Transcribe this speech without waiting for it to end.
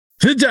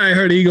The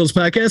Diehard Eagles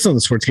podcast on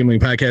the Sports Gambling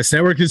Podcast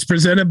Network is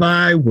presented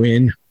by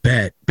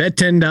WynnBET. Bet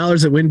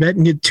 $10 at WynnBET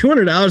and get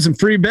 $200 in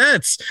free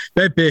bets.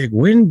 Bet big,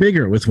 win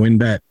bigger with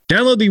WynnBET.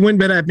 Download the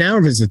WynnBET app now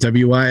or visit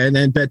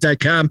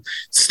WYNNBet.com.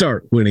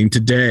 Start winning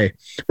today.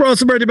 We're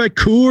also brought to you by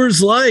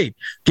Coors Light.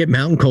 Get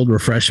mountain cold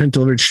refreshment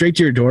delivered straight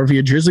to your door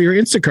via Drizzly or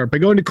Instacart by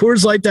going to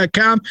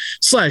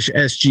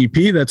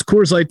CoorsLight.com/SGP. That's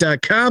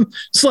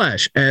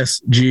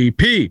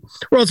CoorsLight.com/SGP.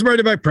 We're also brought to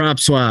you by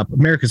PropSwap,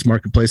 America's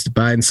marketplace to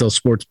buy and sell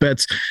sports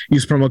bets.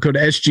 Use promo code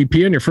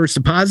SGP on your first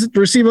deposit to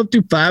receive up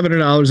to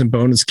 $500 in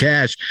bonus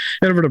cash.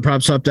 Head over to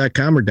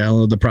PropSwap.com or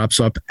download the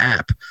PropSwap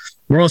app.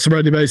 We're also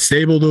brought to you by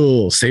Stable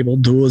Duel. Stable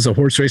Duel is a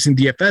horse racing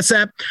DFS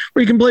app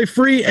where you can play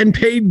free and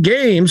paid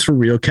games for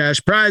real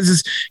cash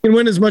prizes. You can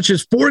win as much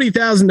as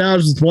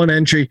 $40,000 with one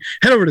entry.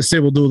 Head over to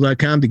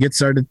StableDuel.com to get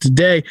started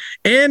today.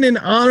 And in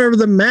honor of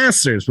the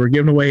Masters, we're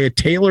giving away a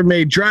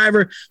tailor-made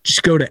driver.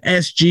 Just go to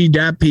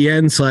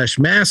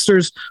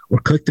sg.pn/masters or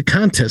click the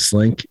contest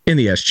link in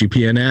the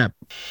SGPN app.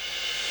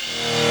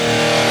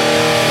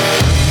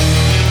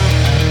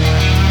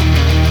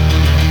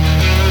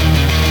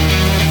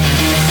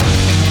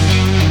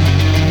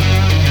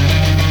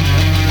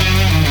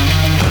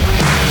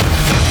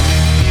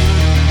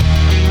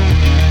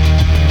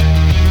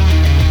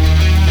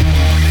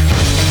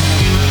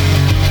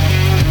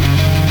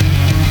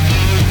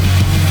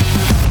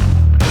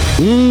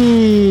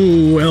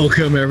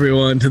 Welcome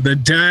everyone to the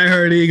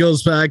Diehard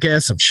Eagles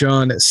podcast. I'm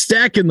Sean,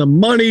 stacking the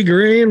money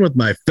green with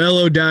my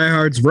fellow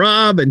diehards,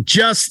 Rob and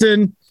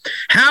Justin.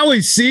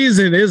 Howie's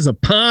season is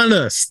upon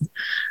us.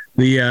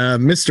 The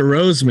Mr.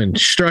 Roseman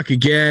struck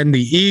again.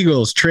 The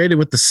Eagles traded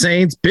with the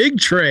Saints. Big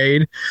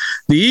trade.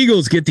 The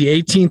Eagles get the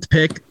 18th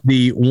pick,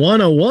 the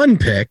 101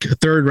 pick, a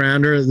third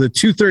rounder, the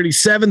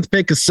 237th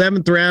pick, a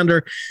seventh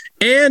rounder,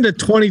 and a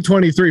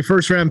 2023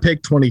 first round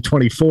pick,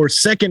 2024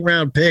 second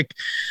round pick.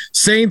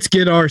 Saints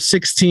get our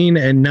 16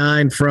 and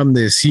 9 from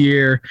this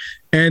year,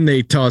 and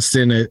they tossed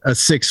in a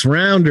sixth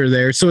rounder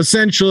there. So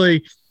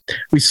essentially,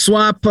 we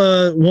swap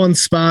one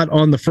spot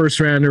on the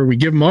first rounder. We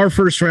give them our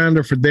first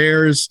rounder for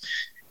theirs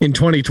in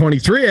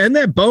 2023, and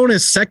that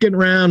bonus second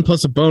round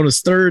plus a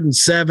bonus third and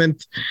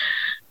seventh.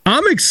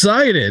 I'm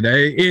excited.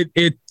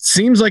 It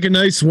seems like a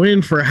nice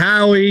win for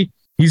Howie.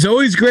 He's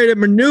always great at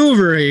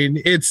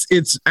maneuvering.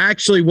 It's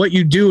actually what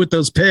you do with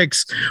those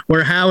picks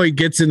where Howie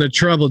gets into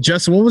trouble.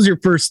 Justin, what was your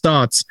first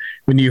thoughts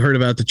when you heard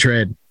about the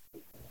trade?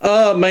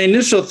 My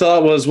initial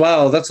thought was,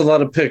 wow, that's a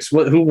lot of picks.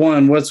 Who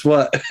won? What's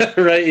what?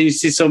 Right? And you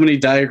see so many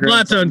diagrams.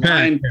 Lots to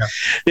unpack.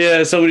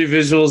 Yeah, so many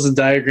visuals and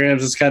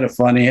diagrams. It's kind of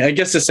funny. I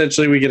guess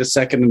essentially we get a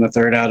second and a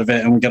third out of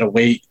it, and we got to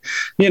wait,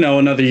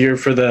 another year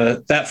for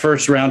that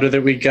first rounder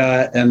that we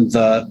got and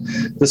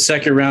the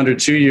second rounder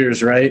 2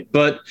 years, right?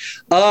 But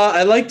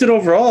I liked it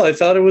overall. I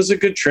thought it was a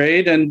good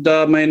trade, and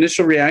my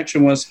initial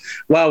reaction was,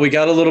 wow, we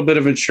got a little bit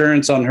of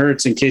insurance on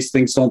Hurts in case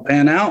things don't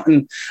pan out,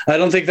 and I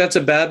don't think that's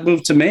a bad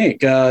move to make.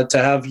 To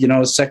have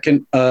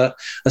a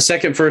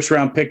second first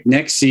round pick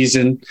next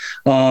season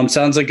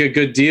sounds like a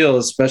good deal,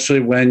 especially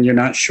when you're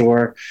not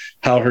sure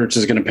how Hurts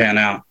is going to pan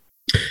out.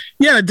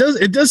 Yeah, it does.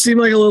 It does seem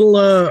like a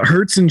little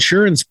Hurts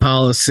insurance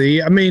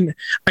policy. I mean,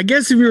 I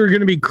guess if you were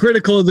going to be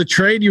critical of the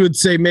trade, you would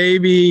say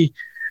maybe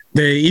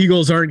the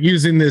Eagles aren't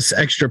using this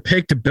extra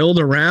pick to build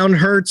around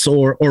Hurts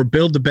or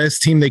build the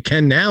best team they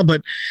can now.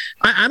 But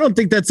I don't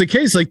think that's the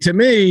case. Like, to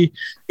me,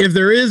 if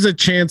there is a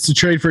chance to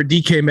trade for a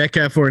DK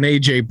Metcalf or an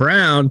AJ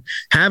Brown,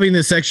 having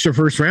this extra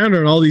first rounder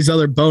and all these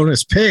other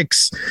bonus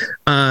picks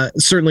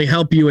certainly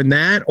help you in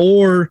that,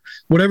 or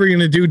whatever you're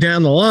going to do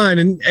down the line.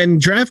 And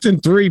drafting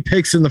 3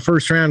 picks in the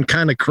first round,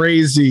 kind of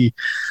crazy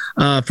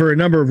for a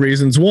number of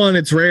reasons. One,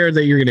 it's rare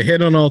that you're going to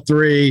hit on all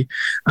 3.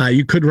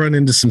 You could run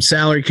into some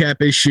salary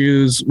cap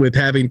issues with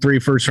having 3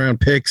 first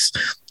round picks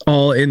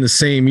all in the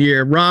same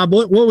year. Rob,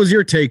 what was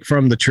your take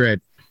from the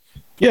trade?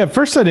 Yeah, at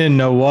first I didn't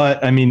know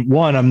what. I mean,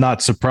 one, I'm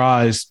not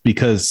surprised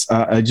because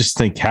I just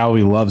think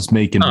Howie loves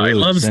making moves. He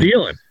loves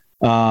dealing.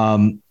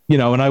 And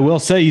I will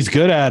say he's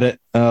good at it.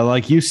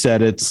 Like you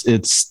said,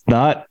 it's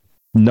not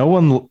no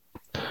one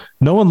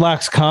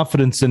lacks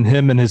confidence in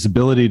him and his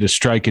ability to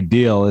strike a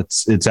deal.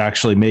 It's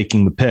actually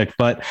making the pick.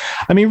 But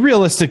I mean,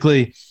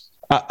 realistically,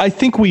 I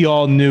think we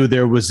all knew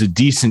there was a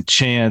decent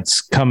chance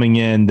coming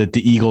in that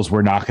the Eagles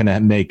were not going to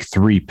make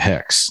 3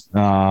 picks.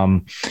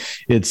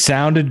 It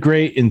sounded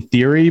great in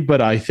theory,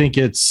 but I think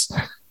it's,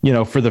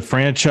 for the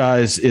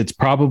franchise, it's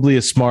probably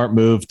a smart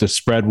move to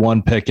spread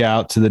 1 pick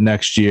out to the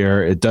next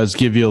year. It does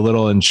give you a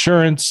little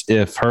insurance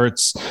if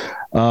Hurts,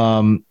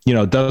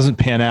 doesn't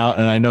pan out.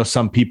 And I know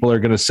some people are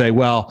going to say,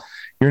 well,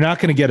 you're not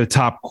going to get a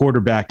top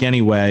quarterback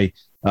anyway.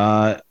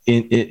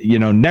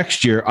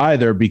 Next year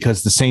either,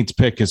 because the Saints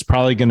pick is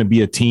probably going to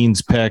be a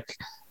teens pick,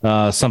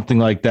 something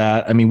like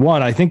that. I mean,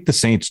 I think the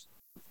Saints,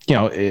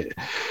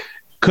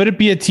 could it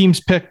be a team's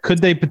pick? Could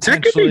they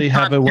potentially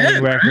have a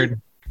winning record?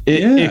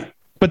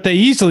 But they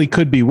easily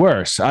could be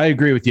worse. I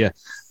agree with you.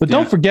 But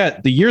don't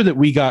forget the year that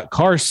we got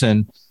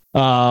Carson,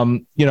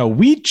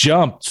 we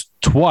jumped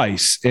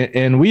twice,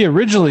 and we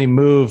originally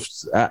moved,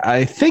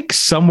 I think,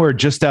 somewhere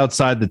just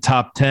outside the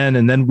top 10,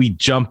 and then we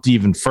jumped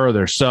even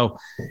further. So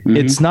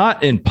it's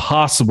not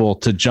impossible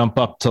to jump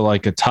up to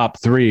like a top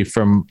 3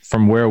 from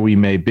where we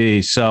may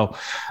be. So,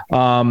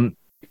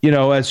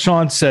 as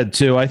Sean said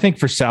too, I think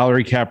for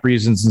salary cap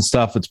reasons and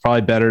stuff, it's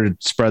probably better to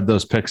spread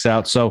those picks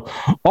out. So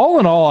all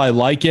in all, I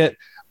like it.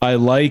 I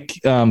like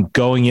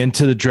going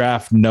into the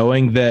draft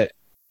knowing that,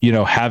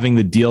 having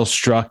the deal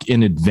struck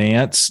in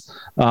advance.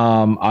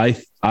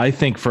 I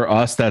think for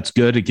us, that's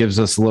good. It gives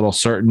us a little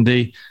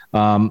certainty.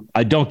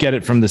 I don't get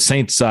it from the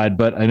Saints side,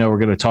 but I know we're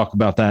going to talk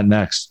about that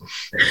next.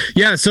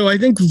 Yeah. So I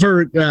think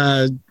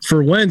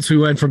for Wentz, we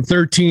went from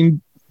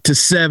 13 to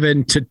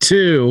 7 to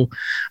 2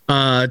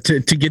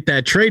 to get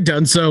that trade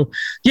done. So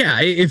yeah,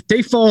 if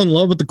they fall in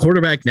love with the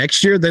quarterback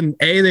next year, then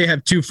they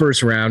have 2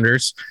 first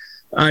rounders.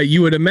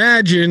 You would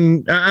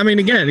imagine,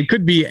 again, it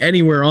could be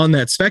anywhere on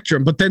that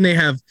spectrum, but then they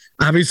have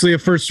obviously a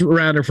first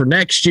rounder for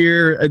next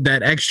year,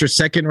 that extra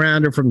second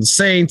rounder from the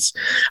Saints.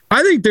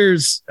 I think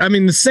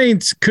the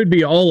Saints could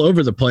be all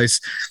over the place.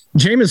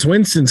 Jameis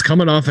Winston's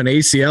coming off an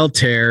ACL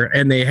tear,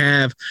 and they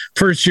have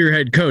first-year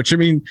head coach.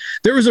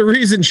 There was a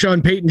reason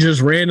Sean Payton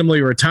just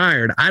randomly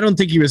retired. I don't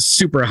think he was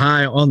super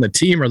high on the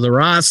team or the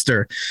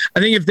roster.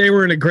 I think if they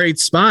were in a great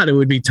spot, it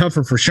would be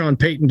tougher for Sean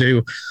Payton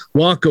to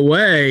walk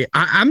away.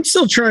 I'm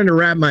still trying to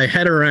wrap my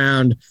head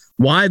around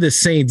why the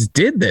Saints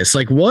did this.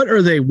 Like, what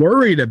are they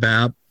worried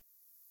about?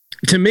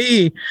 To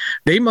me,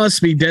 they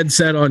must be dead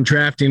set on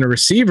drafting a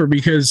receiver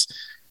because –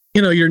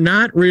 you're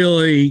not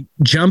really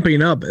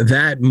jumping up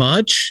that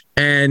much,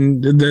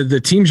 and the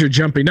teams are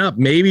jumping up.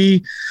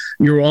 Maybe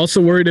you're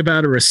also worried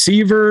about a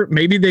receiver.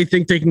 Maybe they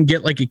think they can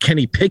get like a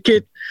Kenny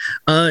Pickett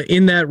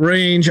in that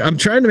range. I'm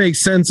trying to make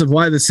sense of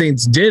why the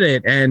Saints did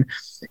it, and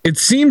it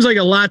seems like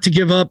a lot to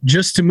give up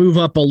just to move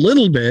up a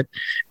little bit,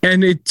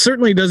 and it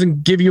certainly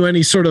doesn't give you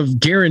any sort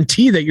of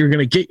guarantee that you're going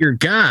to get your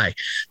guy.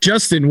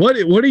 Justin, why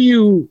do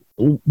you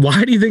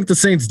think the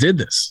Saints did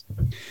this?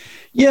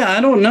 Yeah,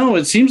 I don't know.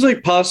 It seems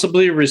like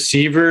possibly a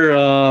receiver.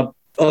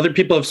 Other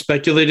people have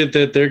speculated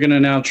that they're going to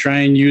now try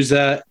and use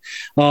that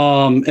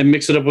and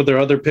mix it up with their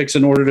other picks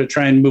in order to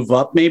try and move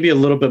up maybe a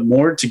little bit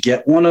more to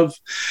get one of,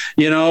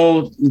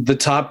 the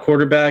top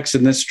quarterbacks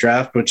in this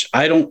draft, which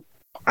I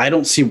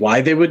don't see why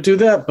they would do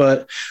that,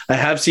 but I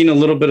have seen a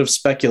little bit of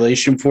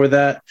speculation for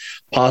that.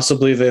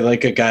 Possibly they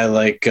like a guy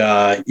like,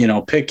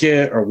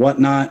 Pickett or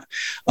whatnot.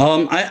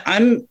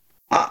 I'm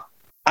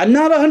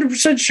not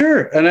 100%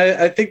 sure. And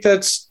I think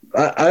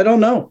I don't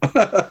know.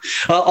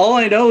 All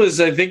I know is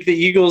I think the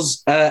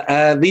Eagles,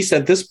 at least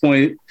at this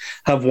point,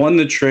 have won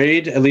the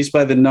trade, at least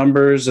by the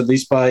numbers, at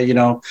least by,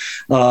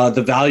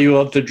 the value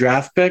of the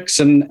draft picks.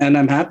 And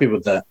I'm happy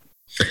with that.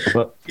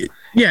 But,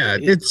 yeah,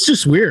 it's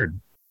just weird.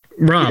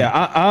 Rob.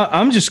 Yeah,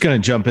 I'm just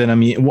going to jump in.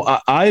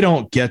 I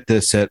don't get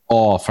this at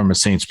all from a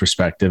Saints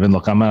perspective. And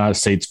look, I'm not a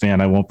Saints fan.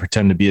 I won't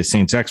pretend to be a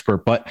Saints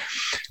expert, but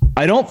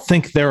I don't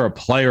think they're a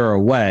player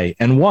away.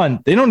 And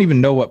one, they don't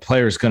even know what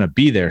player is going to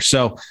be there.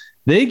 So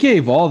they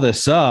gave all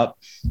this up,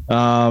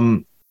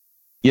 in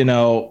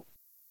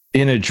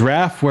a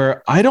draft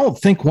where I don't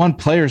think one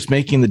player is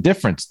making the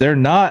difference. They're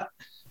not,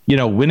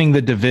 winning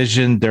the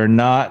division.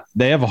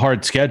 They have a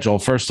hard schedule,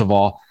 first of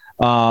all.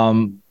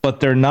 But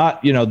they're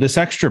not, this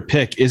extra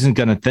pick isn't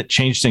going to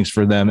change things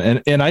for them.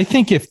 And I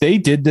think if they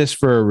did this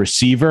for a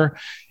receiver,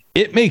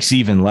 it makes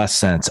even less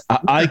sense.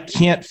 I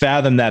can't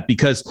fathom that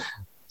because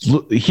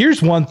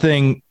here's one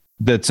thing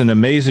that's an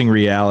amazing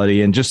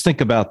reality. And just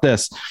think about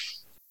this.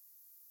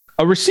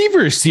 A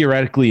receiver is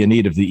theoretically in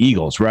need of the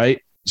Eagles,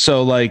 right?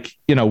 So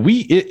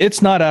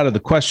it's not out of the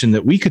question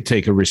that we could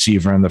take a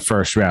receiver in the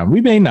first round.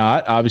 We may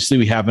not, obviously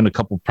we have in a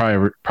couple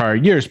prior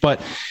years,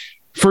 but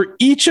for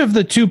each of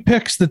the 2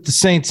 picks that the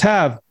Saints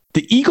have,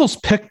 the Eagles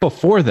pick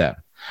before them.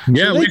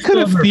 Yeah, so they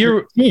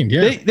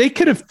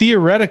could have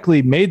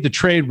theoretically made the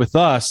trade with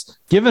us,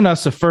 given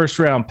us a first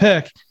round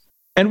pick,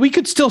 and we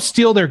could still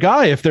steal their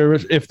guy if they're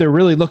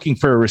really looking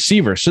for a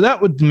receiver. So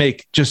that would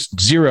make just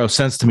zero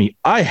sense to me.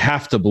 I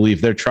have to believe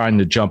they're trying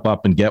to jump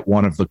up and get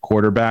one of the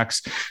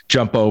quarterbacks,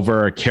 jump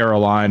over a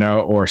Carolina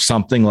or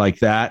something like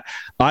that.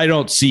 I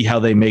don't see how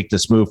they make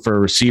this move for a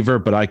receiver,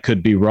 but I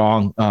could be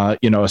wrong,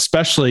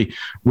 especially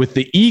with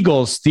the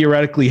Eagles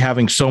theoretically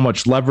having so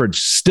much leverage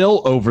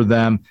still over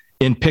them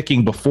in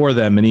picking before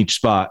them in each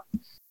spot.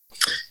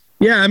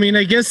 Yeah,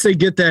 I guess they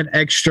get that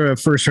extra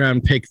first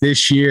round pick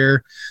this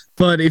year.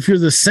 But if you're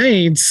the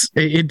Saints,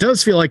 it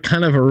does feel like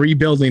kind of a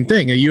rebuilding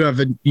thing. You have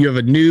a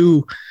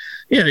new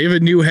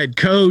head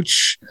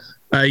coach.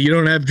 You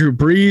don't have Drew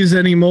Brees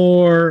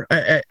anymore.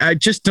 I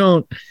just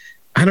don't.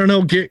 I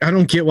don't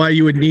get why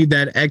you would need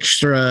that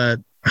extra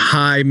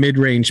high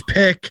mid-range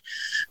pick.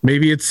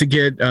 Maybe it's to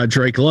get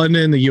Drake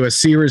London, the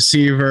USC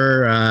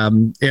receiver.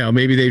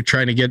 Maybe they're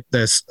trying to get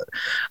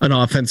an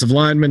offensive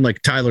lineman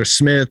like Tyler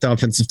Smith,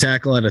 offensive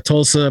tackle out of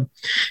Tulsa.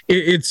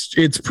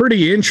 It's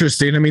pretty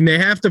interesting. They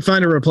have to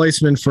find a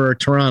replacement for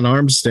Teron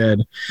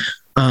Armstead.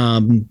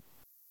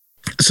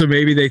 So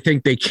maybe they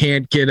think they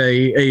can't get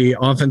a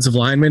offensive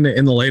lineman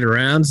in the later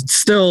rounds. It's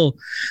still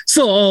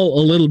all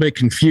a little bit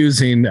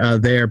confusing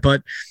there.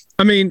 But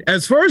I mean,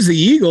 as far as the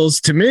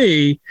Eagles, to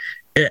me,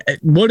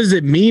 what does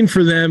it mean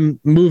for them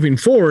moving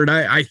forward?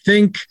 I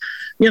think,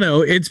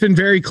 it's been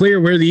very clear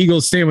where the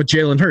Eagles stand with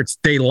Jalen Hurts.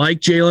 They like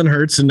Jalen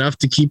Hurts enough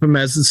to keep him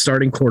as the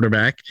starting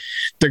quarterback.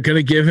 They're going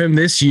to give him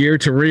this year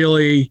to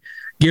really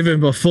give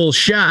him a full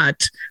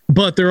shot,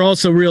 but they're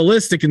also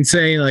realistic in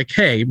saying like,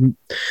 hey,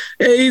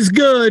 he's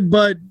good,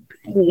 but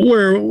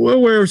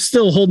we're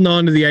still holding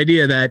on to the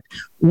idea that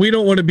we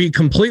don't want to be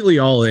completely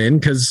all in,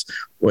 because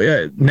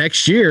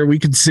next year we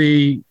could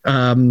see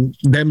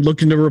them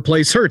looking to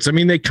replace Hurts. I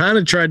mean, they kind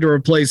of tried to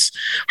replace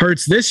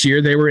Hurts this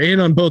year. They were in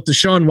on both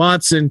Deshaun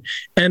Watson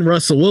and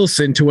Russell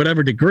Wilson to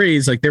whatever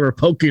degrees, like they were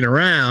poking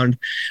around.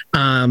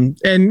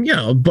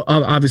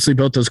 Obviously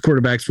both those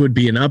quarterbacks would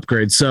be an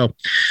upgrade. So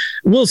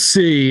we'll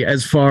see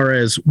as far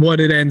as what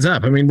it ends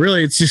up. I mean,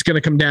 really, it's just going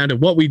to come down to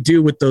what we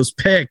do with those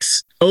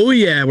picks. Oh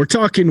yeah, we're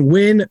talking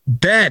win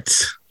bet.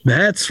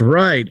 That's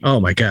right. Oh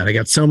my God, I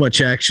got so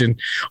much action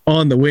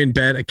on the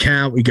WinBet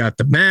account. We got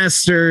the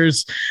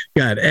Masters,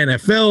 got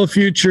NFL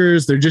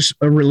futures. They're just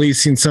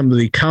releasing some of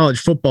the college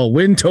football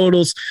win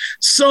totals.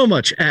 So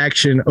much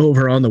action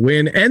over on the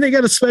Win, and they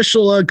got a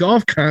special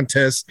golf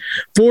contest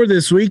for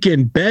this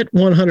weekend. Bet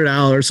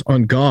 $100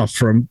 on golf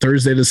from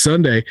Thursday to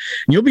Sunday, and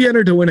you'll be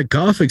entered to win a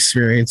golf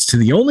experience to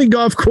the only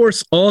golf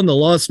course on the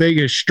Las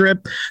Vegas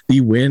Strip,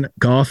 the Win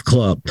Golf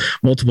Club.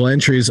 Multiple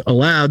entries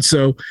allowed.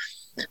 So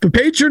the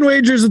patron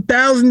wagers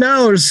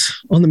 $1,000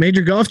 on the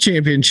Major Golf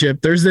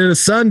Championship Thursday to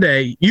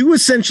Sunday. You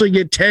essentially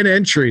get 10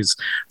 entries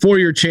for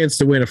your chance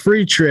to win a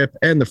free trip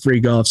and the free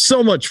golf.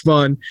 So much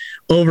fun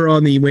over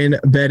on the Win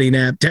Betting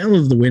app.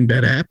 Download the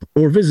WinBet app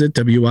or visit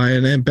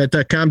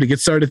WINNBet.com to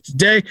get started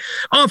today.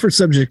 Offer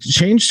subject to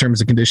change.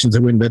 Terms and conditions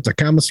at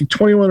WinBet.com. Must be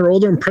 21 or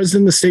older and present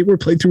in the state where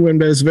playthrough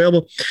WinBet is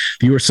available. If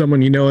you or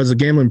someone you know has a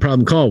gambling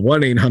problem, call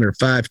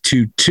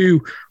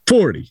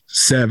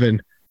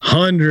 1-800-522-4700.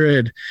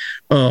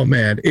 Oh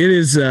man, it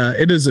is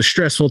a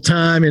stressful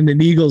time in an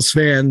Eagles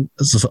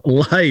fan's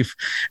life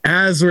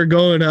as we're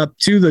going up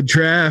to the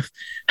draft.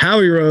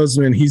 Howie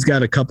Roseman, he's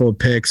got a couple of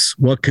picks.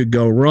 What could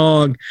go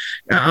wrong?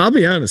 I'll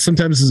be honest,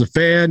 sometimes as a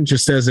fan,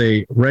 just as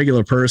a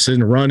regular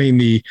person running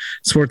the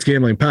Sports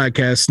Gambling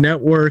Podcast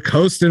Network,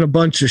 hosting a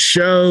bunch of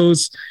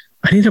shows,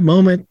 I need a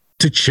moment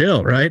to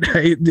chill, right?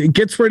 It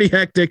gets pretty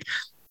hectic.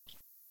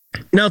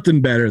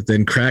 Nothing better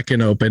than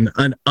cracking open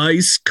an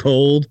ice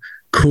cold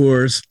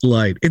Coors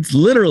Light. It's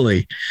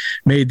literally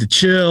made to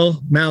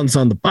chill. Mountains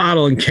on the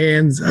bottle and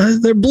cans.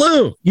 They're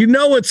blue. You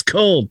know it's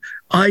cold.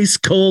 Ice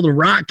cold,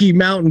 Rocky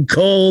Mountain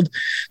cold.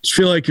 Just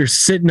feel like you're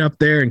sitting up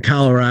there in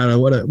Colorado.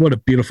 What a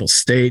beautiful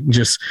state, and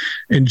just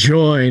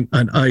enjoying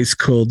an ice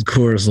cold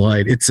Coors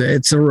Light. It's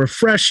a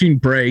refreshing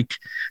break.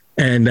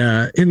 And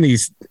in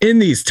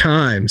these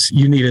times,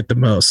 you need it the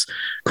most.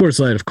 Coors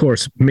Light, of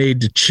course, made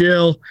to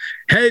chill.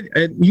 You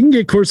can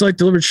get Coors Light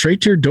delivered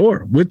straight to your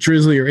door with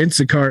Drizzly or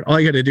Instacart. All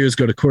you got to do is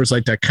go to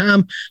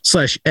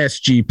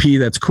CoorsLight.com/SGP.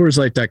 That's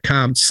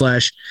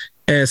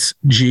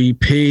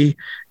CoorsLight.com/SGP.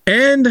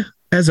 And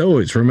as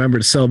always, remember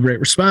to celebrate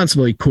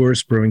responsibly.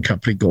 Coors Brewing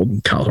Company,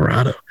 Golden,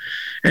 Colorado.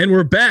 And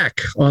we're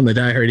back on the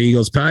Diehard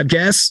Eagles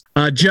podcast.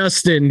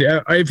 Justin,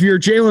 if you're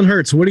Jalen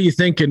Hurts, what are you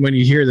thinking when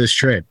you hear this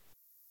trade?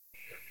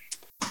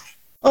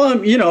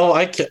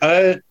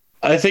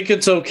 I think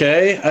it's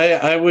okay.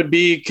 I would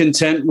be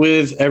content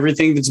with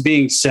everything that's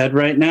being said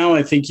right now.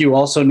 I think you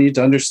also need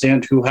to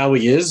understand who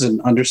Howie is and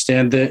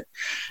understand that,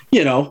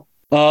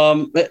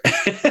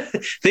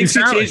 things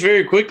can change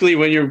very quickly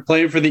when you're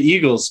playing for the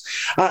Eagles.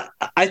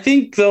 I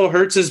think, though,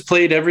 Hurts has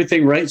played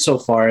everything right so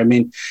far. I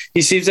mean,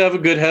 he seems to have a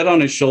good head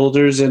on his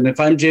shoulders. And if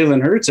I'm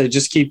Jalen Hurts, I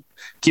just keep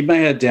my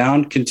head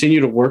down, continue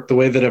to work the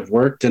way that I've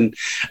worked. And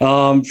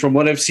from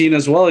what I've seen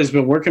as well, he's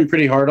been working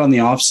pretty hard on the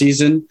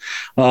offseason.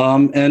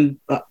 And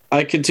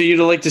I continue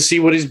to like to see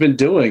what he's been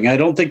doing. I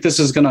don't think this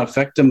is going to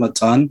affect him a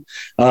ton.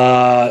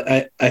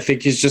 I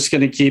think he's just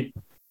going to keep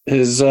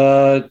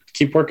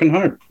working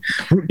hard.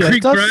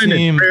 Creek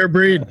grinding, rare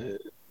breed.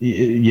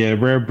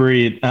 Rare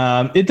breed.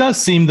 It does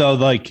seem, though,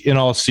 like in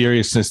all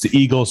seriousness, the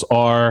Eagles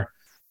are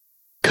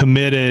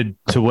committed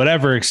to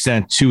whatever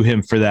extent to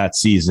him for that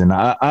season.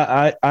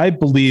 I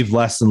believe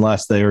less and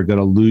less they are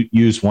going to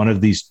use one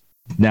of these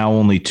now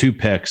only 2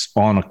 picks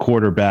on a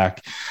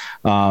quarterback.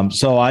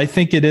 So I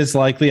think it is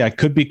likely. I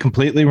could be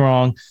completely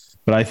wrong,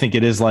 but I think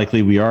it is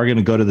likely we are going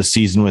to go to the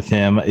season with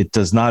him. It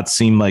does not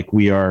seem like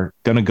we are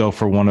going to go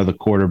for one of the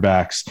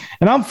quarterbacks,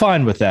 and I'm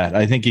fine with that.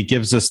 I think it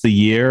gives us the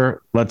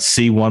year. Let's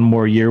see one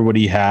more year what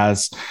he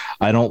has.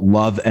 I don't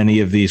love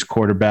any of these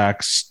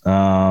quarterbacks.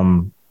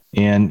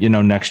 And,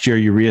 next year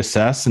you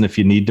reassess. And if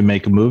you need to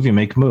make a move, you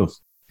make a move.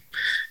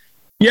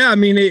 Yeah, I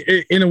mean,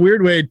 in a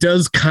weird way, it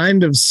does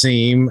kind of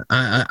seem,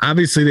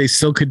 obviously they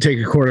still could take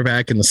a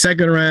quarterback in the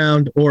second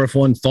round, or if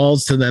one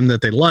falls to them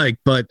that they like.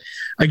 But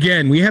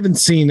again, we haven't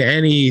seen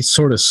any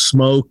sort of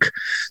smoke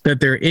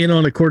that they're in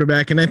on a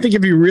quarterback. And I think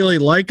if you really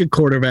like a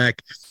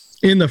quarterback,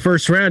 in the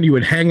first round, you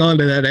would hang on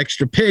to that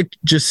extra pick,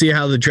 just see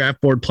how the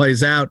draft board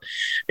plays out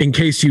in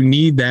case you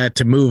need that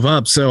to move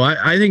up. So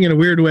I think in a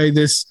weird way,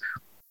 this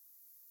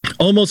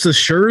almost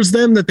assures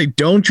them that they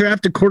don't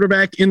draft a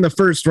quarterback in the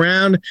first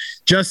round.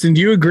 Justin,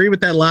 do you agree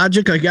with that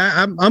logic? Like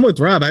I'm with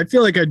Rob. I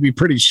feel like I'd be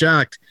pretty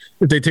shocked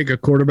if they take a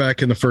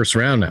quarterback in the first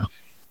round now.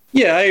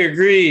 Yeah, I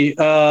agree.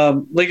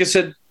 Like I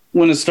said,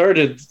 when it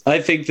started,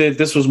 I think that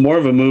this was more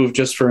of a move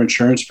just for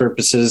insurance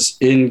purposes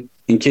in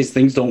case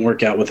things don't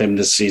work out with him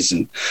this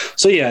season.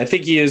 So yeah, I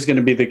think he is going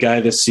to be the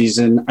guy this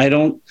season. I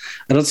don't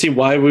see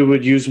why we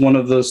would use one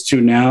of those two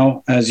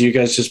now, as you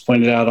guys just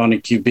pointed out on a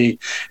QB.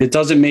 It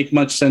doesn't make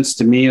much sense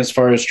to me as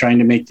far as trying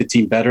to make the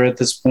team better at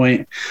this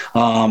point.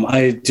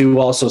 I do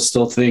also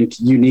still think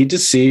you need to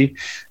see,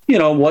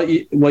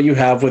 what you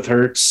have with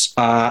Hurts.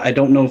 I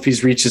don't know if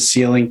he's reached his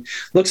ceiling.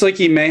 Looks like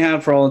he may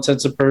have for all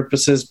intents and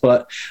purposes,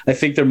 but I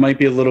think there might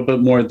be a little bit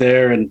more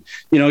there. And,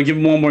 give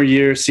him one more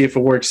year, see if it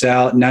works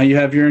out. Now you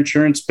have your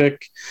insurance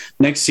pick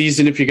next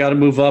season. If you got to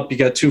move up, you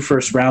got 2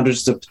 first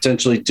rounders to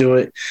potentially do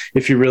it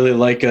if you really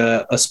like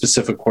a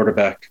specific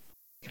quarterback.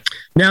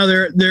 Now,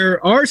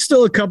 there are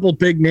still a couple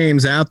big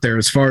names out there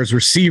as far as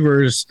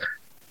receivers.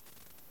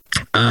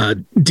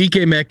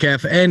 DK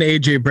Metcalf and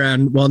AJ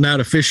Brown, while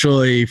not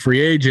officially free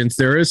agents,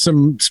 there is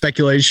some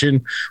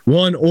speculation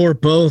one or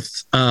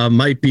both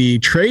might be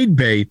trade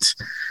bait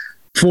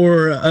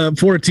for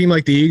a team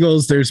like the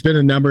Eagles. There's been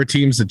a number of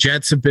teams. The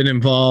Jets have been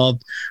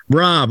involved.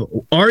 Rob,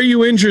 are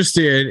you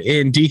interested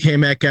in DK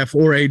Metcalf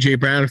or AJ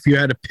Brown? If you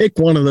had to pick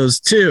one of those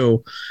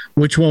two,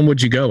 which one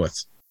would you go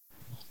with?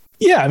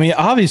 Yeah, I mean,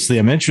 obviously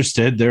I'm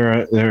interested.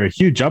 They're a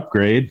huge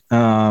upgrade.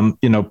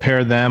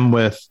 Pair them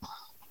with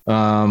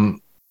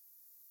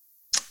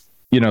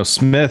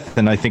Smith,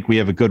 and I think we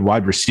have a good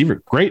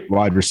great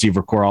wide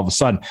receiver core all of a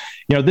sudden.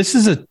 This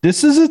is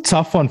a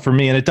tough one for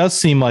me. And it does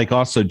seem like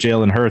also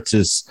Jalen Hurts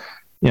is,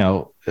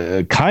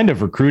 kind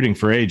of recruiting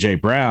for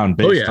AJ Brown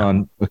based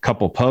on a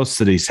couple posts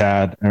that he's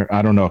had, or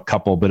I don't know, a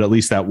couple, but at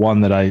least that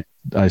one that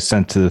I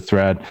sent to the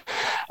thread.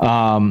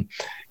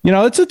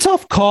 It's a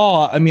tough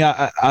call. I mean,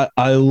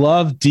 I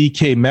love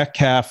DK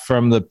Metcalf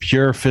from the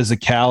pure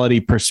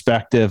physicality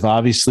perspective.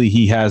 Obviously,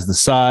 he has the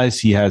size,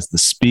 he has the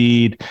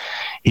speed,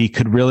 he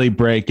could really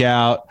break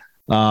out.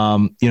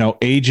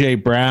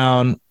 AJ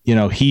Brown,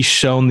 he's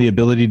shown the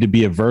ability to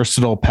be a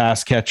versatile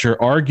pass catcher,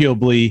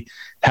 arguably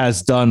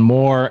has done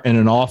more in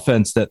an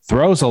offense that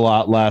throws a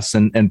lot less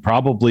and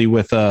probably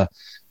with a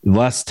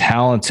less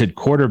talented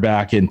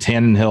quarterback in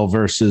Tannehill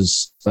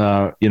versus,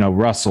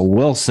 Russell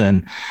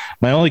Wilson.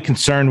 My only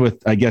concern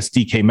with, I guess,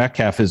 DK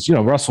Metcalf is,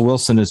 Russell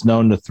Wilson is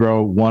known to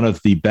throw one of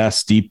the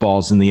best deep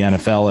balls in the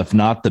NFL, if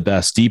not the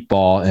best deep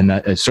ball.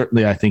 And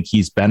certainly I think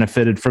he's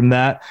benefited from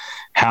that.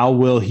 How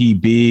will he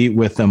be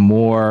with a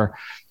more,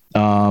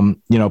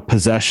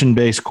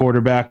 possession-based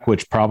quarterback,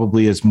 which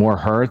probably is more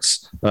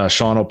Hurts?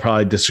 Sean will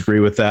probably disagree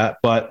with that,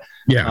 but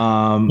yeah,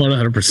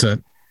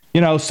 100%.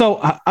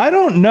 So I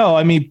don't know.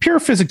 I mean, pure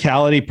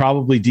physicality,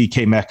 probably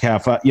DK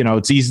Metcalf.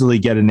 It's easily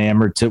get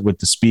enamored with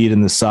the speed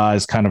and the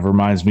size. Kind of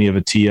reminds me of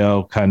a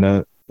T.O. kind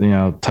of,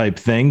 type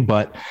thing.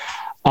 But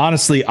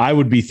honestly, I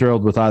would be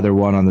thrilled with either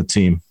one on the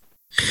team.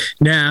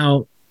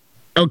 Now,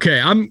 okay,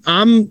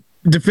 I'm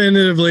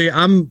definitively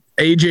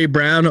AJ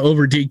Brown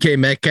over DK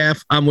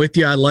Metcalf. I'm with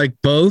you. I like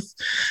both,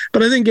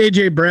 but I think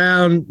AJ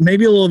Brown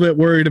maybe a little bit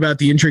worried about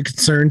the injury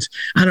concerns.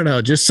 I don't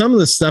know. Just some of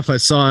the stuff I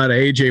saw out of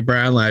AJ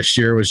Brown last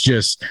year was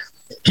just,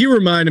 he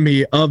reminded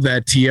me of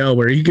that T.O.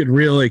 where he could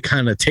really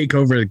kind of take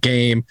over the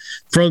game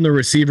from the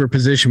receiver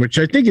position, which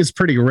I think is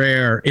pretty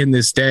rare in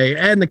this day,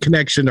 and the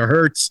connection to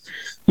Hurts.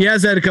 He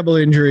has had a couple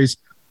of injuries.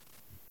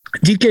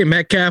 DK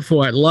Metcalf, who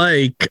I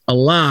like a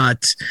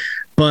lot,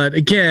 but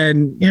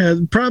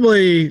again,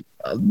 probably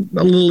a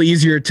little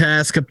easier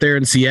task up there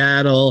in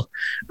Seattle.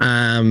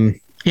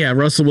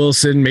 Russell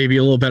Wilson, maybe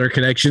a little better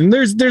connection.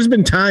 There's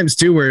been times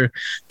too where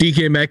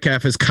DK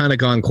Metcalf has kind of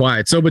gone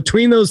quiet. So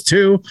between those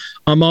two,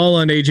 I'm all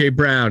on AJ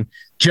Brown.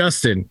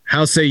 Justin,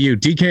 how say you,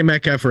 DK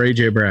Metcalf or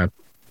AJ Brown?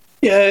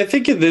 Yeah, I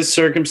think in this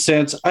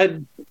circumstance,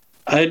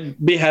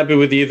 I'd be happy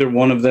with either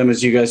one of them,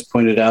 as you guys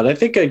pointed out. I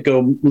think I'd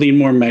go lean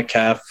more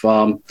Metcalf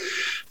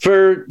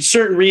for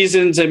certain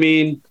reasons. I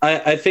mean,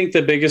 I think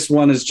the biggest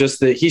one is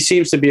just that he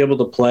seems to be able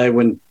to play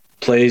when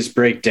plays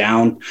break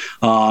down.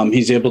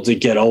 He's able to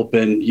get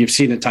open. You've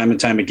seen it time and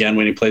time again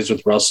when he plays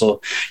with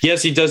Russell.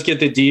 Yes, he does get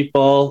the deep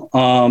ball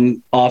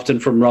often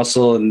from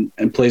Russell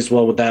and plays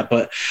well with that.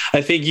 But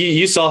I think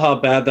you saw how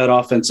bad that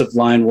offensive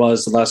line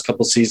was the last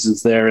couple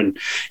seasons there. And,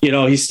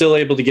 he's still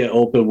able to get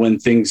open when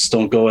things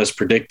don't go as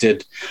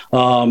predicted.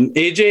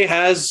 AJ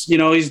has,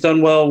 he's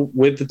done well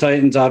with the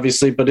Titans,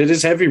 obviously, but it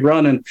is heavy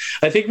run. And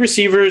I think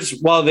receivers,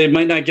 while they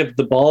might not get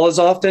the ball as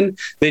often,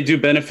 they do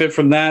benefit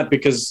from that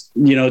because,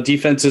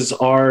 defenses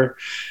are,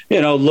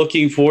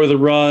 looking for the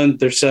run.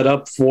 They're set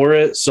up for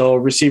it. So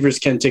receivers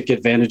can take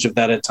advantage of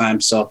that at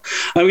times. So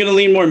I'm going to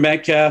lean more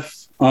Metcalf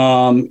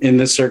in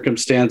this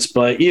circumstance.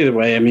 But either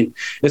way, I mean,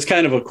 it's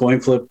kind of a coin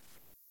flip.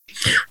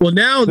 Well,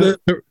 now the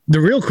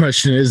real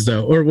question is,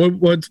 though, or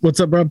what's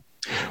up, Rob?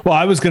 Well,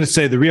 I was going to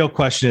say the real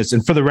question is,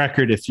 and for the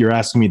record, if you're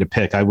asking me to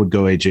pick, I would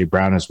go AJ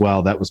Brown as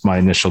well. That was my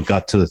initial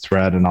gut to the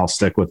thread, and I'll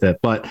stick with it.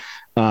 But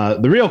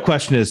the real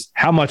question is,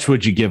 how much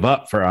would you give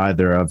up for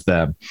either of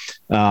them?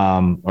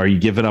 Are you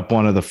giving up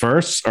one of the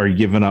firsts? Are you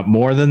giving up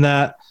more than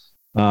that?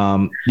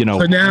 So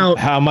now,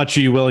 how much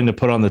are you willing to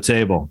put on the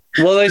table?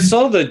 Well, I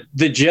saw the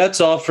Jets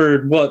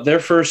offered their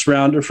first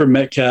rounder for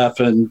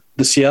Metcalf, and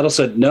the Seattle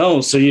said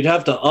no. So you'd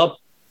have to up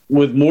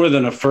with more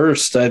than a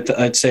first,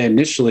 I'd say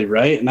initially,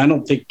 right? And I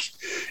don't think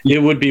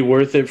it would be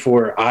worth it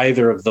for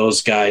either of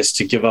those guys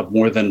to give up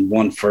more than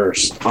one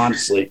first,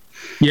 honestly.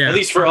 Yeah. At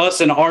least for us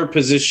in our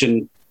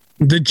position.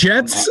 The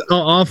Jets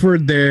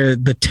offered the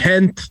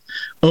 10th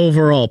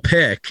overall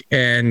pick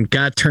and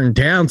got turned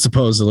down,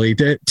 supposedly.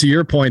 To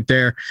your point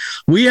there,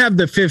 we have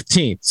the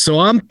 15th.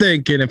 So I'm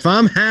thinking if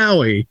I'm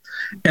Howie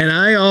and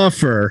I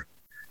offer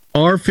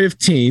our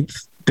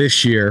 15th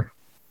this year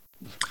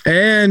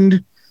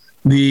and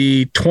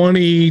the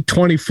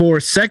 2024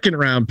 second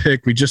round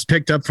pick we just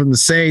picked up from the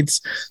Saints,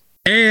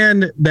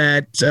 and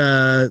that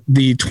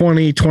the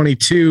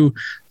 2022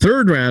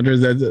 third rounder,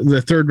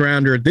 the third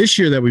rounder this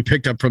year that we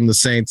picked up from the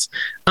Saints,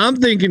 I'm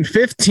thinking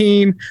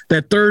 15,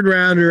 that third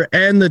rounder,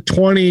 and the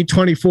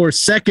 2024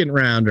 second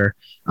rounder.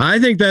 I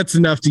think that's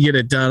enough to get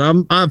it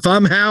done. If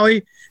I'm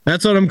Howie,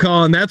 that's what I'm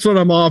calling. That's what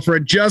I'm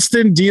offering.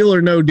 Justin, deal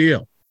or no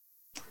deal?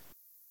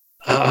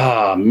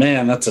 Ah,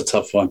 man, that's a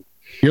tough one.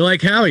 You're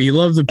like Howie. You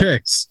love the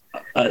picks.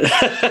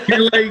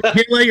 You're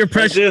like your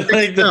precious.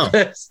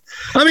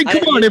 I mean,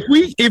 come on.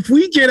 If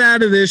we get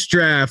out of this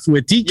draft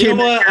with DK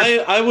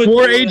I would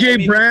or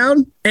AJ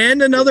Brown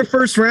and another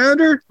first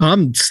rounder,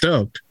 I'm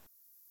stoked.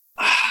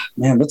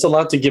 Man, that's a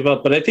lot to give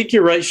up. But I think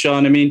you're right,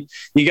 Sean. I mean,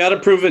 you got a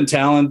proven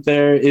talent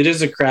there. It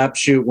is a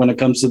crapshoot when it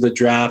comes to the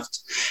draft,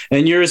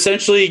 and you're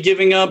essentially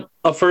giving up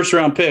a first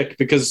round pick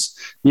because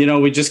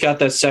we just got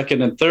that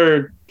second and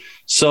third.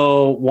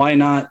 So why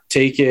not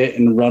take it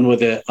and run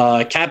with it?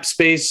 Cap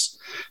space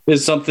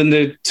is something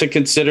to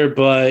consider,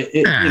 but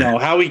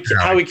how we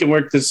can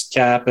work this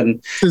cap,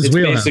 and it's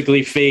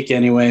basically fake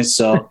anyway.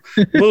 So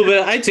move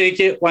it. I take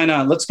it. Why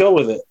not? Let's go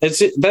with it.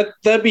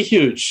 That'd be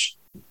huge.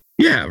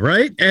 Yeah,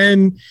 right.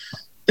 And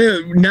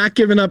not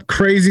giving up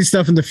crazy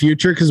stuff in the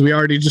future because we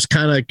already just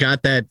kind of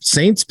got that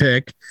Saints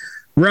pick.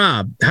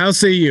 Rob, how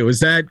say you? Is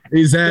that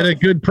a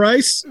good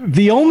price?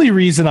 The only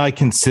reason I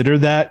consider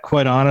that,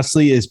 quite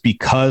honestly, is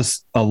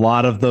because a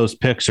lot of those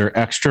picks are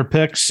extra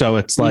picks. So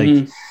it's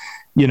like,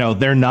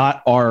 they're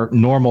not our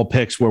normal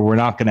picks where we're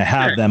not going to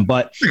have them.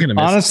 But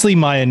honestly,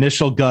 my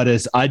initial gut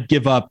is I'd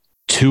give up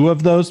 2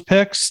 of those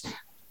picks,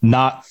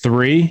 not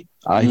 3.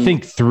 I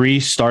think 3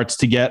 starts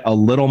to get a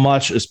little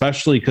much,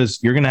 especially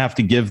because you're going to have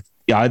to give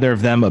either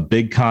of them a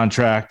big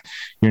contract.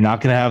 You're not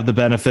going to have the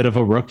benefit of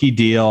a rookie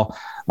deal.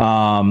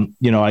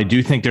 I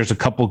do think there's a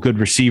couple good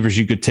receivers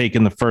you could take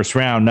in the first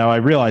round. Now I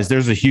realize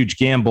there's a huge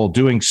gamble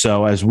doing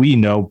so, as we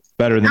know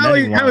better than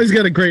anyone. Howie's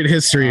got a great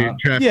history.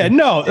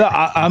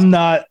 I'm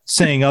not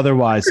saying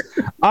otherwise.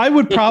 I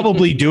would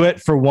probably do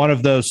it for one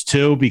of those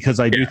 2 because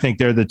I do think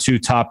they're the 2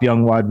 top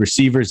young wide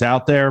receivers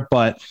out there,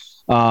 but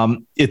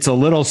it's a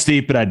little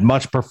steep, and I'd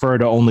much prefer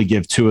to only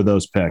give 2 of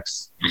those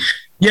picks.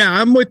 Yeah,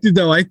 I'm with you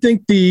though. I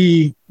think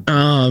to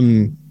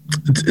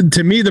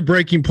me, the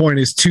breaking point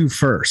is 2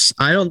 firsts.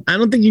 I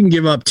don't think you can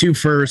give up 2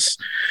 firsts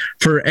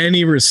for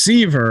any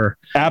receiver.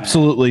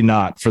 Absolutely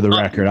not, for the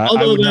record.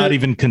 I would not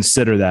even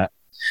consider that.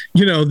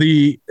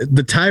 The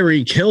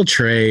Tyreek Hill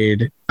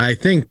trade, I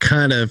think,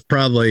 kind of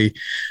probably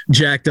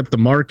jacked up the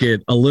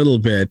market a little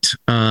bit.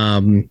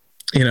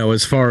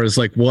 As far as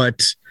like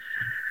what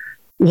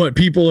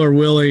people are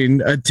willing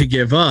to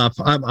give up.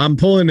 I'm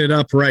pulling it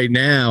up right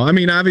now. I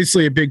mean,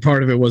 obviously a big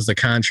part of it was the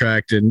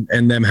contract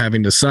and them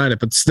having to sign it,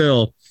 but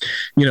still,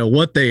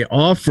 what they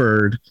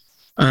offered.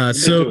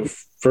 So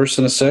first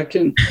and a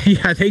second.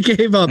 Yeah, they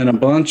gave up and a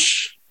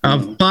bunch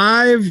of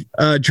 5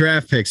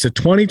 draft picks, a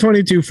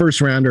 2022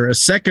 first rounder, a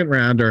second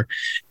rounder,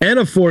 and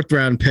a 4th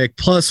round pick,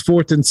 plus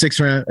 4th and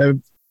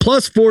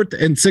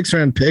 6th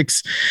round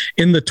picks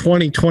in the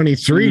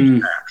 2023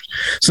 draft.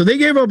 So they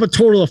gave up a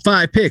total of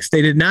 5 picks.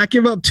 They did not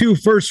give up 2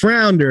 first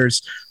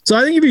rounders. So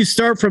I think if you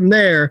start from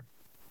there,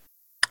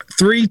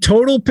 3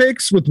 total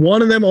picks with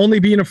one of them only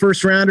being a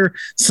first rounder,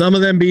 some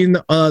of them being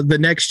the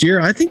next year,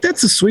 I think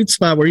that's a sweet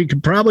spot where you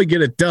could probably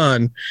get it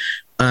done.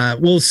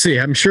 We'll see.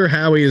 I'm sure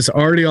Howie is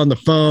already on the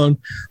phone,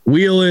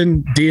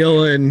 wheeling,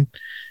 dealing.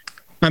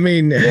 I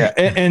mean,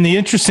 and the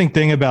interesting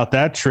thing about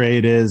that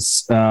trade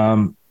is,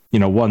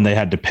 one, they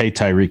had to pay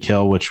Tyreek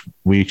Hill, which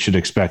we should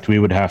expect we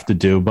would have to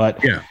do. But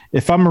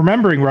if I'm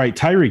remembering right,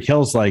 Tyreek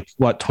Hill's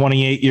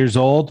 28 years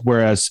old,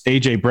 whereas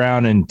AJ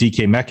Brown and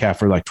DK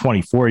Metcalf are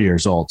 24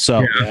 years old.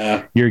 So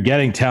you're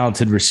getting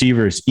talented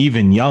receivers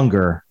even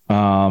younger,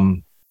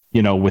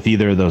 with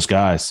either of those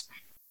guys.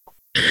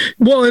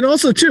 Well, and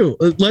also too,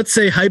 let's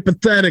say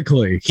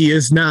hypothetically, he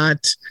is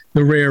not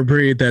the rare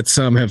breed that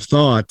some have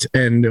thought,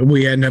 and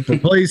we end up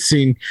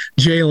replacing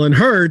Jalen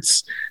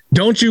Hurts.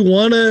 don't you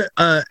want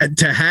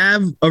to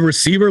have a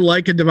receiver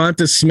like a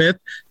Devonta Smith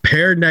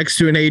paired next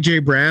to an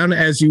AJ Brown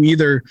as you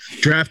either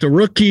draft a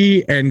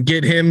rookie and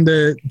get him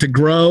to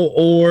grow,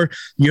 or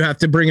you have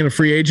to bring in a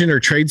free agent or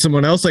trade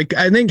someone else? Like,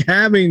 I think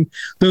having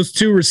those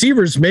two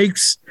receivers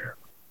makes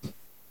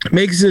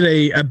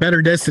it a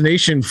better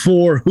destination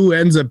for who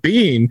ends up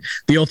being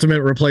the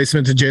ultimate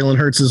replacement to Jalen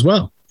Hurts as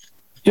well.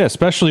 Yeah,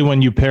 especially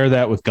when you pair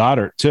that with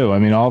Goddard too. I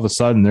mean, all of a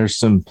sudden there's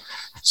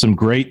some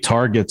great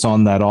targets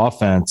on that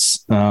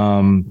offense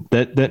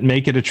that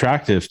make it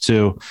attractive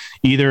to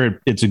either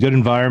it's a good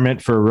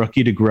environment for a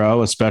rookie to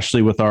grow,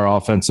 especially with our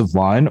offensive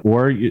line,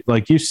 or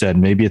like you said,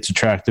 maybe it's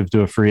attractive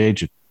to a free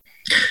agent.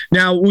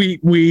 Now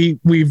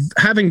we've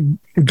haven't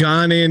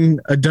done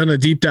a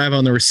deep dive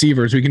on the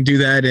receivers. We can do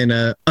that in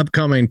a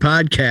upcoming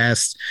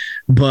podcast,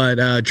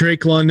 but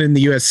Drake London,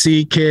 the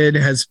USC kid,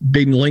 has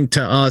been linked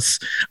to us.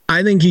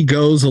 I think he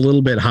goes a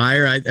little bit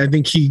higher. I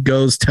think he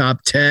goes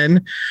top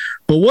 10.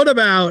 But what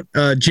about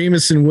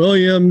Jameson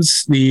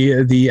Williams,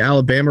 the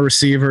Alabama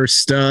receiver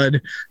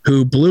stud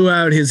who blew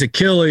out his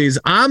Achilles?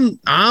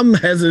 I'm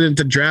hesitant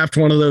to draft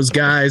one of those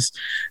guys.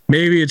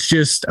 Maybe it's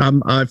just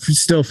I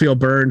still feel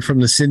burned from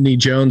the Sidney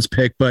Jones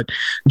pick. But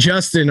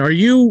Justin, are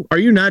you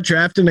not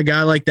drafting a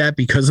guy like that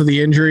because of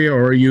the injury,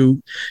 or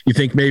you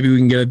think maybe we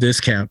can get a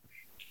discount?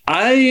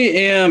 I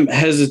am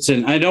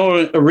hesitant. I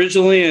know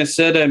originally I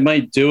said I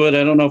might do it.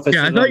 I don't know if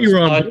I thought you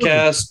were on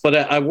podcast, but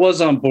I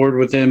was on board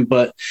with him.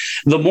 But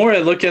the more I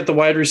look at the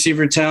wide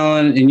receiver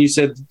talent, and you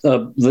said,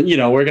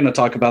 we're going to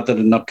talk about that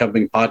in an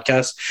upcoming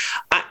podcast.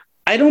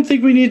 I don't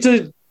think we need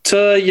to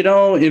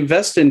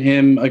invest in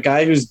him, a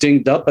guy who's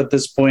dinged up at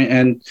this point,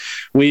 and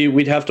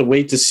we'd have to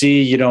wait to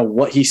see,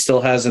 what he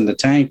still has in the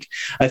tank.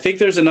 I think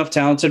there's enough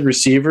talented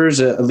receivers,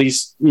 at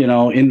least,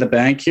 in the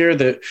bank here,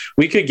 that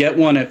we could get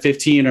one at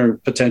 15 or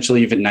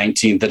potentially even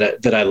 19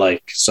 that I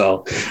like.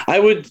 So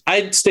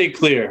I'd stay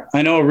clear.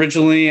 I know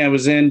originally I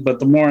was in, but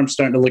the more I'm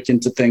starting to look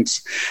into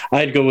things,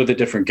 I'd go with a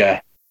different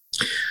guy.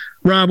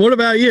 Rob, what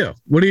about you?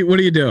 What are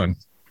you doing?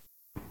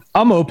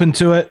 I'm open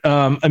to it.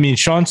 I mean,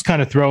 Sean's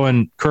kind of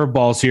throwing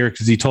curveballs here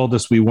because he told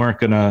us we weren't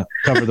going to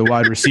cover the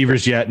wide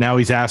receivers yet. Now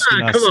he's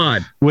asking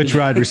us which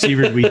wide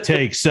receiver we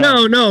take.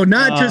 So no,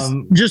 not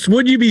just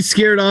would you be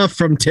scared off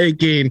from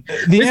taking?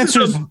 The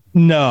answer is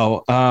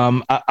no.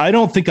 I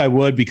don't think I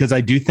would, because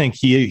I do think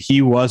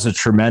he was a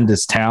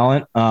tremendous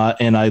talent,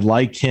 and I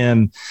like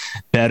him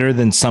better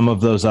than some of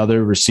those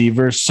other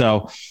receivers.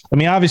 So, I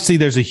mean, obviously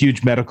there's a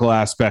huge medical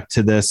aspect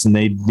to this, and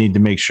they need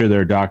to make sure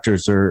their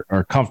doctors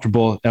are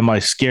comfortable. Am I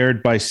scared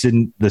by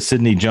the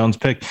Sidney Jones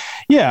pick?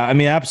 Yeah, I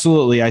mean,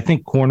 absolutely. I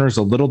think corner's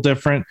a little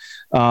different.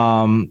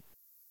 I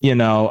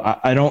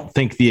don't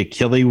think the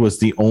Achilles was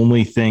the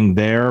only thing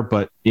there,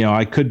 but,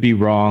 I could be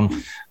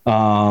wrong.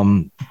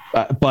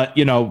 But,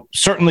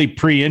 certainly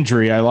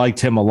pre-injury, I liked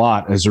him a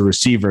lot as a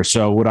receiver.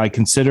 So would I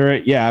consider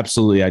it? Yeah,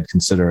 absolutely. I'd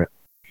consider it.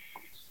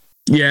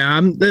 Yeah,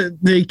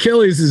 the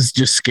Achilles is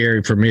just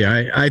scary for me.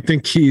 I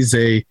think he's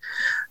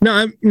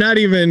not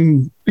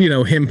even,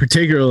 him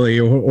particularly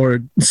or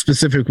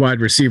specific wide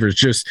receivers,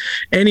 just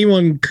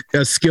anyone,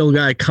 a skill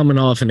guy coming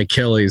off an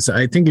Achilles.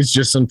 I think it's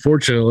just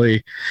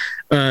unfortunately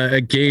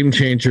a game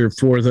changer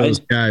for those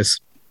guys.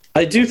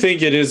 I do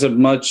think it is a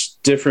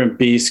much different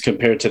beast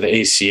compared to the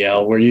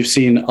ACL, where you've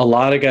seen a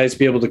lot of guys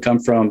be able to come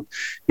from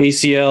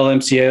ACL,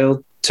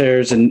 MCL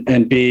tears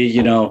and be,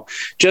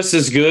 just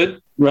as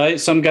good.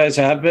 Right. Some guys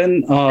have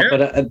been,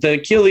 but the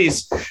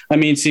Achilles,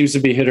 seems to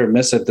be hit or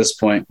miss at this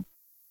point.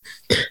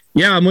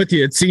 Yeah, I'm with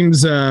you. It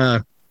seems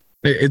like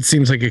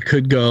it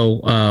could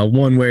go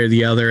one way or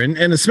the other. And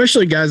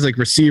especially guys like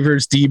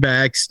receivers,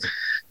 D-backs,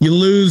 you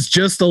lose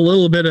just a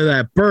little bit of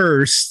that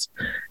burst.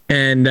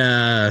 And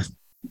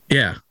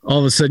all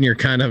of a sudden you're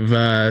kind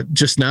of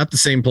just not the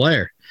same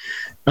player.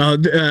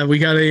 We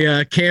got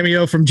a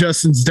cameo from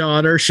Justin's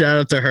daughter. Shout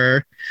out to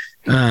her.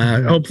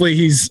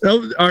 Hopefully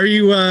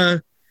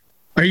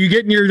are you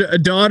getting your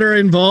daughter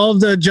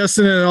involved,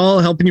 Justin, at all,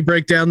 helping you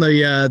break down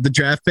the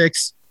draft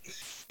picks?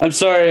 I'm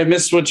sorry, I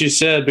missed what you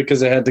said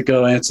because I had to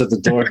go answer the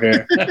door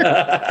here.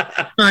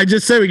 I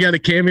just said we got a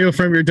cameo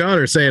from your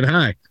daughter saying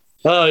hi.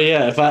 Oh,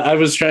 yeah. If I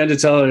was trying to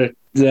tell her,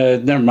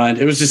 never mind.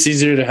 It was just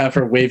easier to have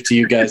her wave to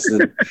you guys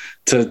than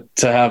to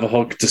have a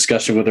whole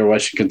discussion with her why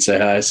she couldn't say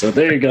hi. So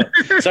there you go.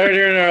 Sorry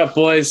to interrupt,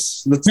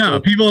 boys.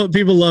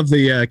 People love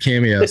the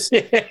cameos.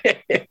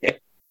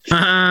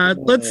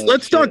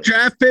 Let's talk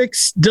draft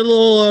picks. Did a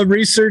little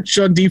research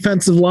on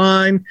defensive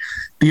line.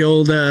 The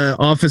old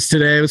office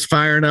today was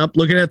firing up,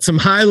 looking at some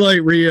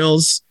highlight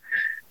reels.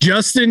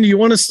 Justin, do you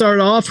want to start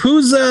off?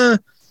 Who's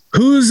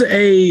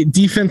a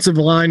defensive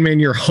lineman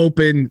you're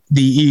hoping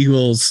the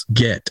Eagles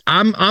get?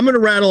 I'm going to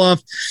rattle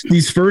off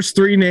these first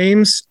three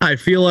names. I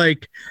feel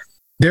like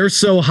they're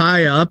so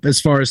high up as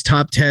far as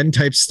top 10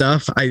 type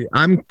stuff.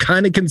 I'm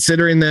kind of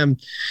considering them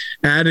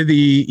out of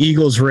the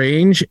Eagles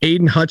range.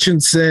 Aiden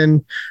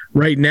Hutchinson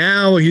right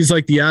now, he's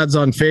like the odds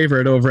on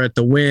favorite over at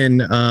the Win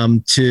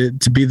to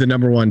be the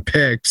number one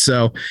pick.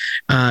 So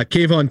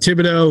Kayvon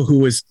Thibodeau, who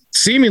was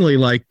seemingly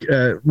like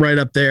right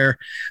up there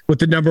with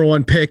the number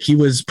one pick. He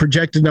was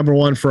projected number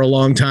one for a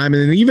long time.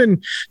 And then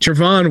even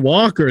Travon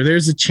Walker,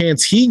 there's a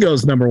chance he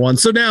goes number one.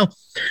 So now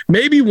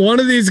maybe one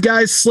of these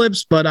guys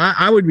slips, but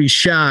I would be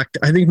shocked.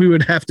 I think we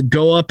would have to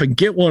go up and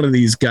get one of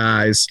these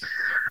guys.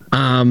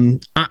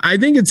 I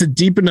think it's a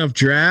deep enough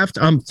draft.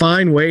 I'm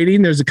fine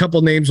waiting. There's a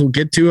couple names we'll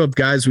get to of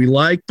guys we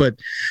like, but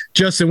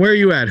Justin, where are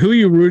you at? Who are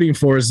you rooting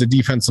for as the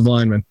defensive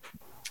lineman?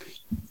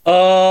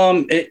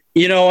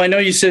 I know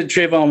you said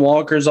Travon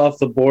Walker's off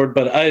the board,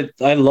 but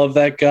I love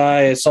that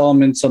guy. I saw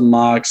him in some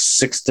mocks,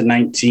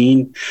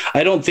 6-19.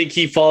 I don't think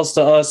he falls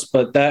to us,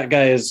 but that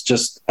guy is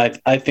just,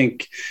 I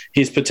think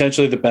he's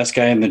potentially the best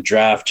guy in the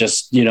draft,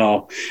 just,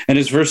 and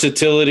his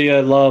versatility.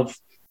 I love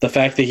the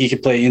fact that he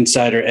could play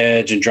inside or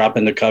edge and drop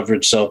into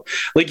coverage. So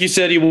like you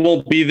said, he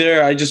won't be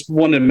there. I just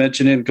wanted to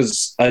mention him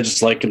because I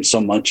just like him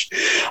so much.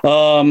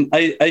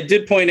 I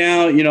did point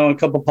out, a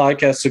couple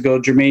podcasts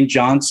ago, Jermaine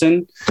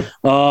Johnson.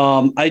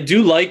 I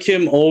do like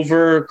him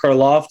over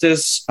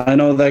Karlaftis. I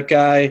know that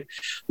guy.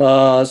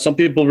 Some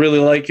people really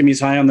like him.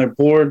 He's high on their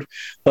board,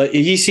 but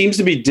he seems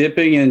to be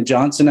dipping, and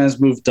Johnson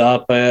has moved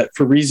up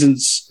for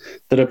reasons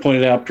that I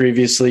pointed out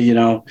previously.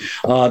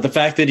 The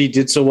fact that he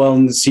did so well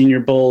in the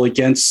Senior Bowl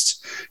against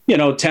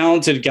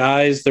talented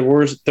guys. There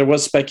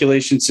was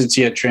speculation since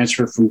he had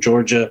transferred from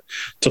Georgia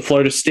to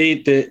Florida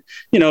State that,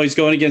 he's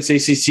going against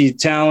ACC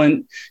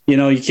talent.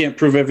 You can't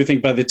prove everything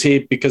by the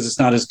tape because it's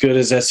not as good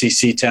as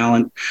SEC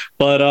talent.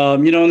 But,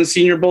 in the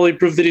Senior Bowl, he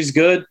proved that he's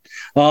good.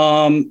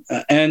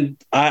 And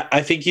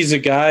I think he's a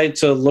guy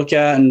to look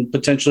at and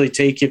potentially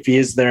take if he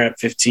is there at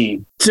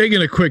 15.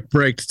 Taking a quick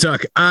break to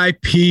talk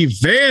IP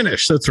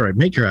Vanish. That's right.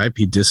 Make your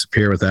IP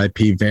disappear with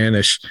IP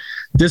Vanish.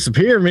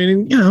 Disappear,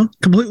 meaning,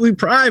 completely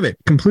private,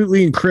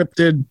 completely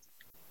encrypted,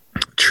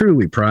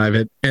 truly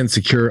private and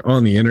secure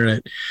on the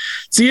internet.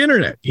 It's the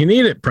internet. You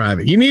need it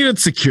private. You need it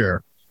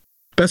secure.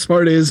 Best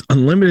part is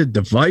unlimited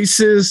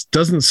devices,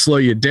 doesn't slow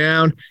you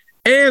down.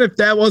 And if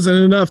that wasn't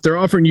enough, they're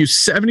offering you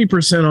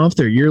 70% off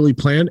their yearly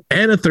plan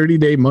and a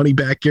 30-day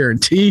money-back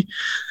guarantee.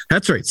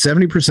 That's right,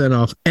 70%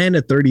 off and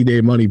a 30-day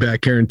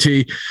money-back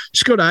guarantee.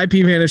 Just go to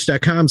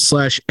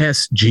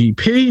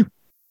ipvanish.com/SGP.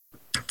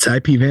 It's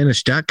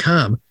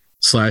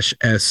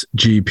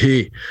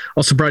ipvanish.com/SGP.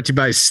 Also brought to you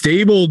by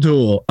Stable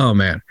Duel. Oh,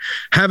 man,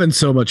 having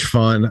so much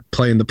fun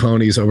playing the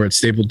ponies over at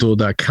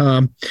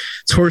StableDuel.com.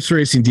 It's horse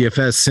racing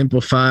DFS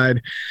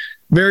simplified.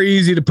 Very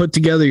easy to put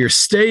together your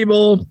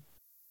stable.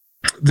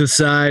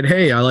 Decide,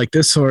 hey, I like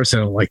this horse, I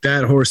don't like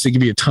that horse. They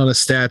give you a ton of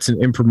stats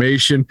and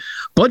information,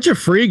 bunch of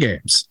free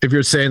games. If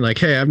you're saying like,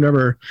 hey, I've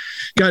never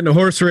gotten to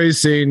horse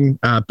racing,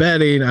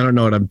 betting, I don't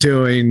know what I'm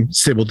doing,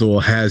 Stable Duel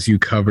has you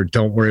covered.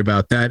 Don't worry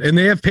about that. And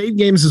they have paid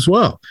games as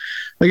well.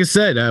 Like I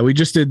said, we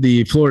just did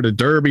the Florida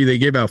Derby. They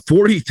gave out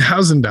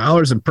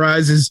 $40,000 in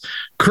prizes.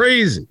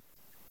 Crazy.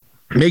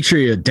 Make sure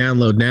you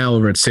download now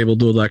over at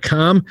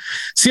StableDuel.com.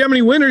 See how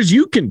many winners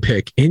you can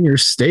pick in your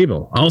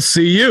stable. I'll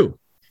see you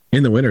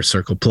in the winner's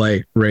circle.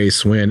 Play,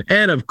 race, win.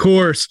 And of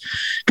course,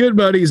 good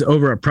buddies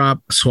over at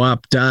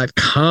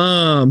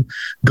PropSwap.com.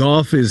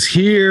 Golf is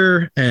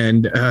here.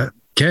 And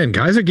again,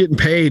 guys are getting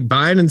paid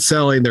buying and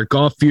selling their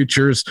golf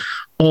futures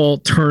all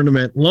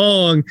tournament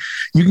long.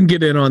 You can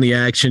get in on the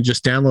action.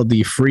 Just download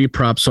the free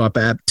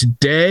PropSwap app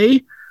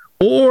today,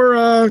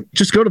 or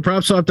just go to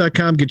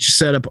PropSwap.com, get you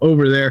set up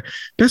over there.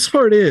 Best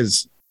part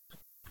is,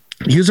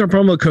 use our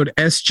promo code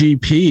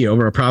SGP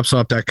over at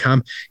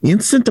PropSwap.com.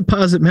 Instant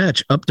deposit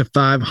match up to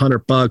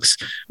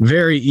 $500.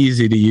 Very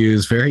easy to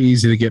use, very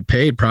easy to get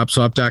paid.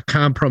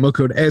 PropSwap.com, promo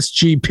code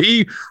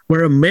SGP,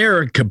 where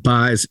America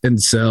buys and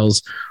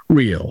sells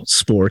real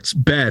sports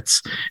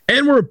bets.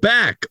 And we're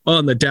back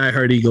on the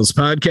Diehard Eagles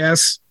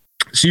podcast.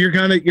 So you're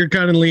kind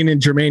of leaning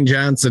Jermaine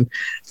Johnson.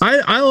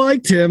 I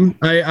liked him.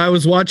 I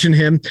was watching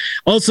him.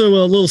 Also,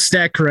 a little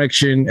stat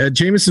correction.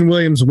 Jameson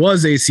Williams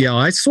was ACL.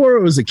 I swore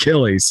it was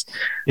Achilles.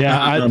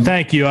 Yeah,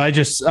 thank you. I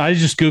just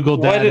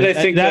Googled that. Why did I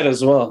think that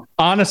as well?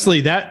 Honestly,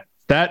 that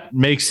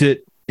makes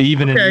it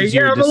even an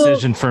easier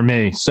decision for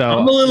me. So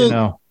I'm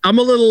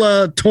a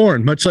little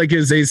torn, much like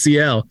his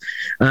ACL.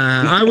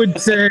 I would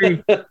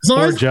say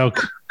poor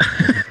joke.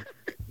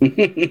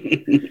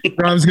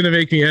 Rob's going to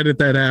make me edit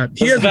that out.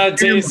 He has bad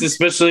taste,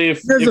 especially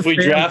if we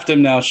draft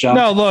him now, Sean.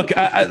 No, look,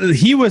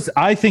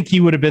 I think he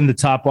would have been the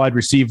top wide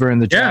receiver in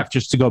the draft,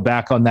 just to go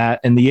back on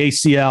that. And the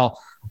ACL,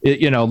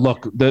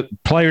 look, the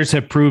players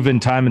have proven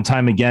time and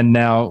time again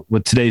now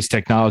with today's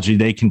technology,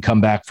 they can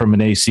come back from an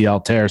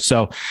ACL tear.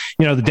 So,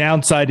 the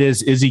downside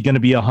is he going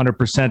to be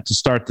 100% to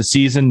start the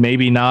season?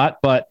 Maybe not,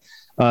 but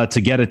to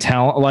get a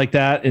talent like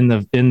that in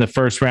the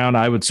first round,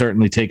 I would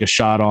certainly take a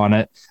shot on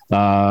it,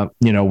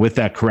 with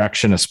that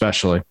correction,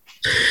 especially.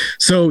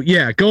 So,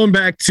 yeah, going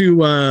back to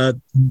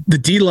the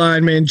D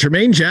line, man,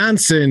 Jermaine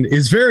Johnson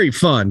is very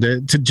fun.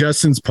 To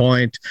Justin's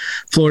point,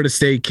 Florida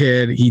State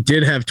kid, he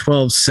did have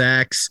 12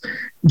 sacks.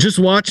 Just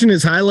watching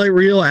his highlight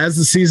reel as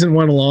the season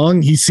went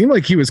along, he seemed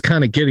like he was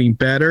kind of getting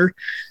better.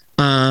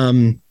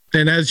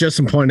 And as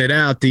Justin pointed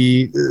out,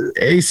 the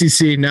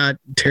ACC, not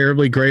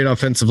terribly great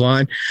offensive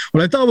line.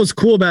 What I thought was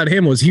cool about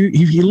him was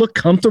he looked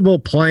comfortable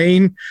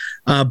playing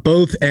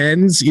both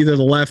ends, either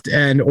the left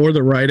end or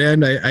the right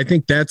end. I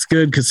think that's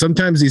good because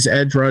sometimes these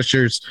edge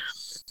rushers,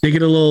 they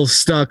get a little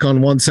stuck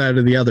on one side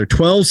or the other.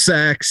 12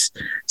 sacks,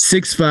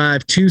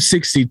 6'5",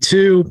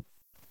 262.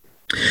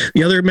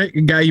 The other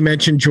guy you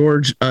mentioned,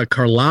 George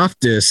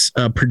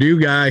Karlaftis,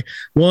 Purdue guy.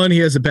 One, he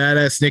has a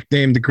badass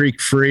nickname, the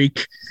Greek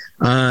Freak.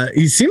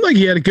 He seemed like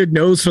he had a good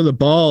nose for the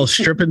ball,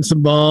 stripping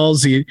some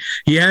balls. He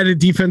had a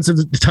defensive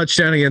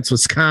touchdown against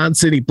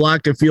Wisconsin. He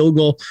blocked a field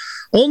goal.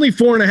 Only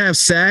 4.5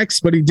 sacks,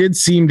 but he did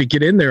seem to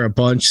get in there a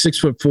bunch.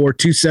 6'4",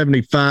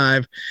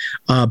 275.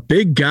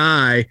 Big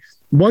guy.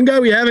 One guy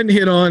we haven't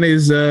hit on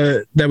is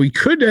that we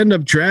could end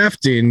up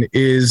drafting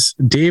is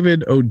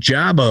David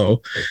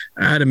Ojabo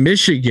out of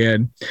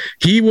Michigan.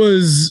 He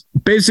was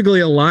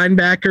basically a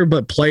linebacker,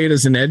 but played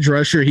as an edge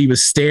rusher. He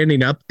was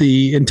standing up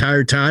the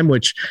entire time,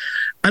 which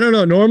I don't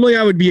know. Normally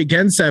I would be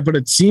against that, but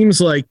it seems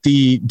like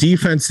the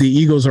defense the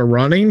Eagles are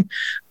running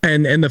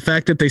and the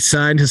fact that they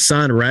signed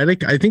Hassan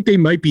Reddick, I think they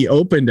might be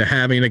open to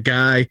having a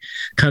guy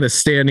kind of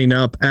standing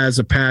up as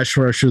a pass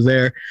rusher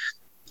there.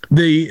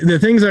 The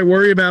things I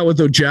worry about with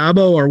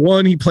Ojabo are,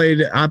 one, he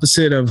played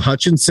opposite of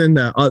Hutchinson,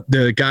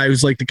 the guy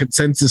who's like the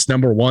consensus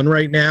number one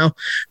right now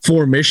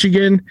for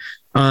Michigan.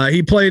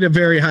 He played a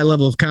very high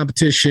level of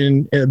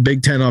competition in a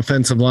Big Ten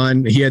offensive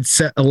line. He had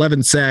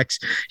 11 sacks.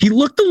 He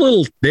looked a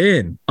little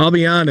thin, I'll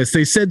be honest.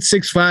 They said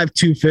 6'5",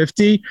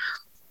 250.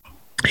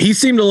 He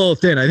seemed a little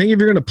thin. I think if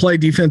you're going to play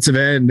defensive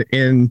end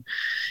in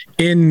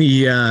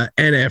the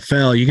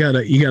NFL,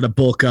 you gotta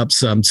bulk up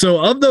some.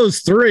 So of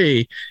those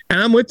three,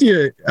 and I'm with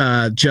you,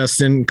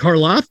 Justin,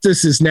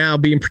 Karlaftis is now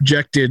being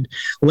projected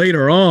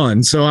later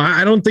on. So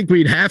I don't think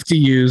we'd have to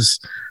use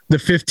the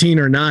 15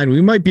 or 9.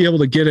 We might be able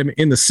to get him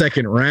in the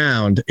second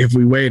round if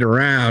we wait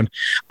around.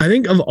 I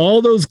think of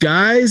all those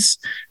guys,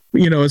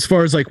 as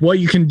far as like what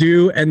you can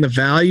do and the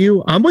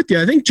value, I'm with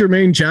you. I think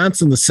Jermaine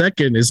Johnson, the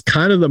second, is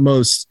kind of the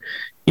most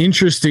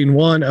interesting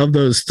one of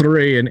those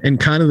three and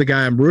kind of the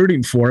guy I'm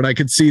rooting for. And I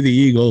could see the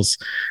Eagles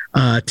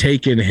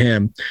taking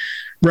him.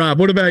 Rob,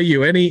 what about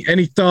you?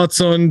 Any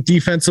thoughts on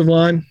defensive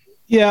line?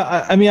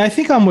 Yeah, I mean, I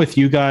think I'm with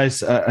you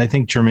guys. I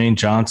think Jermaine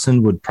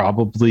Johnson would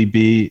probably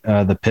be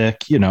the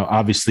pick,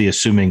 obviously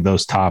assuming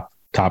those top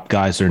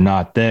guys are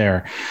not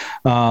there.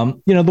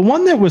 The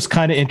one that was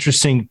kind of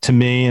interesting to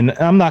me, and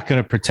I'm not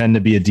going to pretend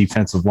to be a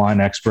defensive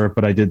line expert,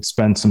 but I did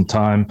spend some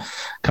time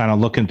kind of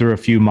looking through a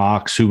few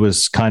mocks who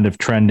was kind of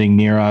trending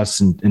near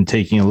us and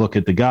taking a look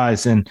at the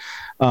guys. And,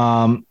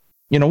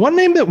 one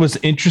name that was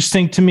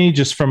interesting to me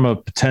just from a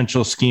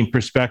potential scheme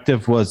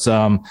perspective was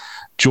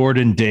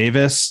Jordan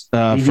Davis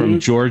from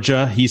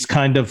Georgia. He's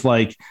kind of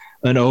like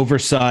an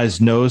oversized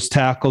nose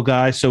tackle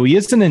guy. So he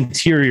is an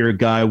interior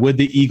guy. Would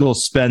the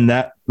Eagles spend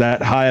that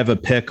high of a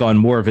pick on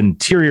more of an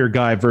interior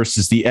guy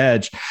versus the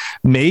edge?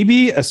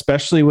 Maybe,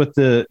 especially with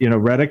the,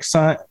 Reddick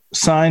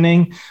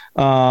signing.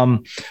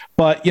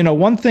 But,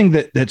 one thing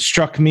that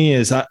struck me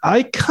is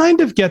I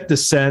kind of get the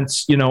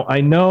sense,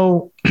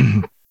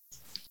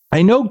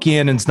 I know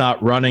Gannon's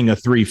not running a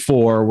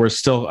 3-4. We're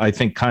still, I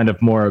think, kind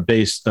of more a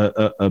base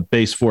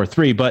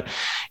 4-3, but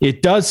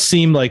it does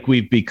seem like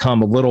we've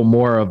become a little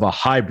more of a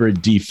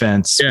hybrid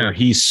defense where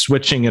he's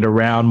switching it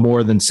around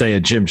more than, say, a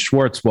Jim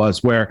Schwartz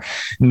was, where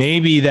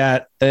maybe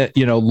that,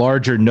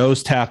 larger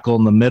nose tackle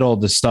in the middle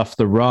to stuff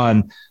the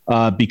run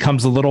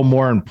becomes a little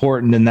more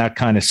important in that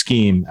kind of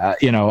scheme.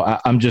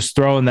 I'm just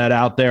throwing that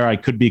out there. I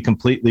could be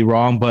completely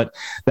wrong, but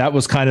that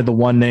was kind of the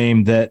one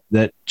name that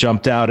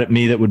jumped out at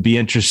me that would be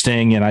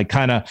interesting. And I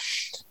kind of,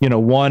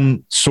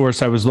 one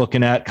source I was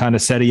looking at kind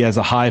of said he has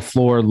a high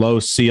floor, low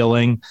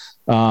ceiling.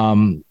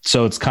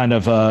 So it's kind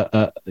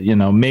of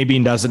maybe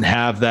doesn't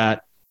have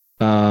that,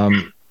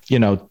 doesn't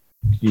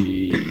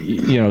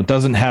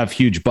have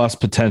huge bust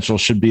potential,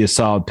 should be a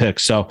solid pick.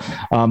 So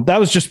that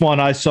was just one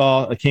I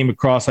came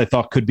across, I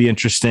thought could be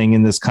interesting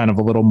in this kind of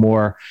a little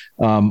more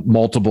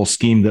multiple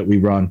scheme that we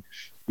run.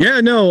 Yeah,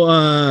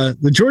 no,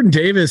 the Jordan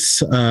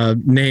Davis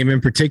name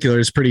in particular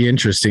is pretty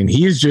interesting.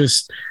 He's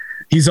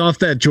off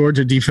that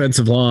Georgia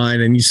defensive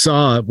line, and you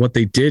saw what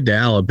they did to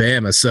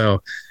Alabama.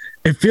 So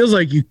it feels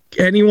like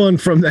anyone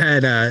from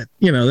that, that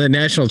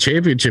national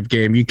championship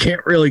game, you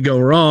can't really go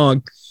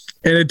wrong.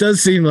 And it does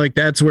seem like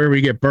that's where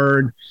we get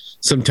burned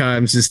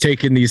sometimes, is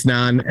taking these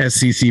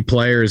non-SEC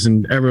players,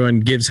 and everyone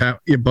gives a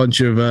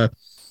bunch of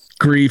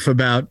grief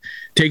about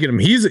taking him.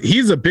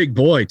 He's a big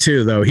boy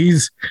too, though.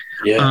 He's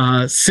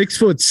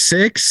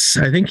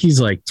 6'6". I think he's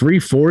like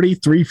 340,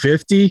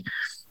 350,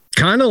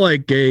 kind of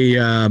like a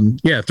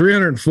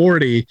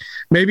 340.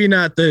 Maybe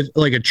not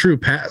like a true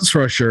pass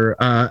rusher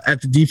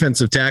at the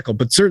defensive tackle,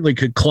 but certainly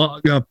could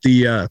clog up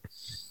the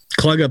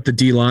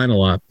D line a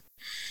lot.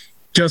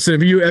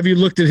 Justin, have you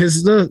looked at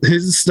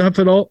his stuff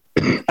at all?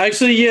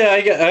 Actually, yeah,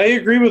 I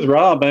agree with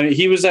Rob. I mean,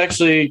 he was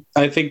actually,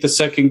 I think, the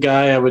second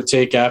guy I would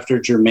take after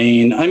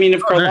Jermaine. I mean,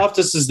 if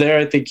Karlaftis is there,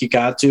 I think you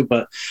got to,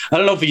 but I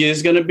don't know if he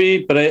is going to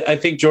be. But I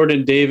think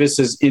Jordan Davis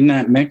is in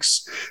that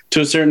mix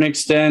to a certain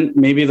extent,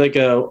 maybe like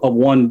a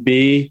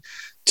 1B.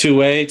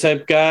 2A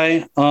type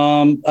guy.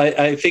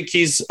 I think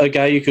he's a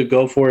guy you could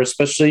go for,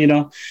 especially,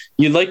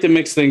 you'd like to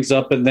mix things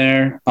up in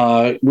there.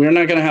 We're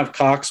not going to have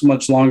Cox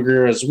much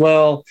longer as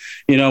well.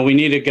 We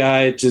need a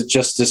guy to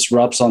just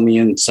disrupts on the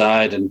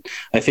inside, and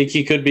I think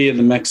he could be in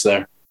the mix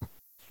there.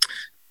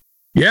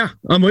 Yeah,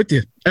 I'm with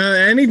you.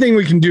 Anything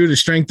we can do to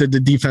strengthen the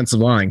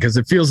defensive line, because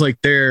it feels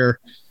like they're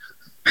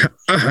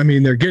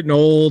getting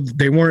old.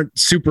 They weren't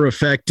super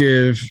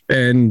effective,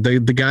 and the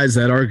guys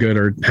that are good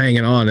are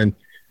hanging on. And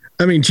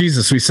I mean,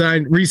 Jesus, we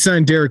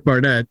re-signed Derek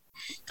Barnett.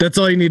 That's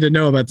all you need to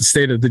know about the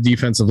state of the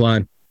defensive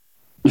line.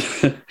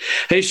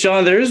 Hey,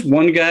 Sean, there is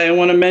one guy I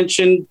want to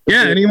mention.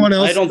 Yeah, anyone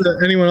else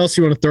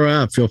you want to throw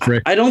out, feel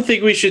free. I don't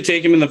think we should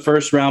take him in the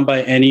first round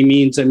by any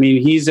means. I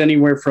mean, he's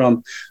anywhere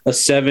from a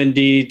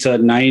 70 to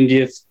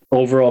 90th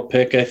overall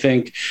pick, I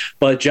think.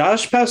 But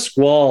Josh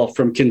Pasquale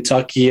from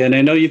Kentucky, and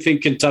I know you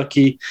think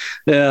Kentucky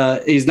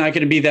is not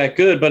going to be that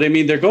good, but I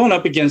mean, they're going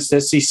up against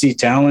SEC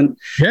talent.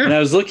 Yeah. And I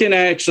was looking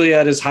actually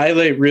at his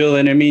highlight reel,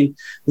 and I mean,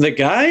 the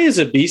guy is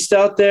a beast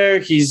out there.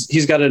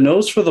 He's got a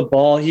nose for the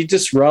ball. He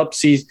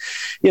disrupts. He's,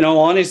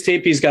 on his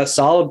tape, he's got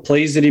solid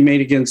plays that he made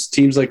against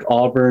teams like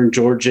Auburn,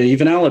 Georgia,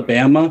 even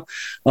Alabama.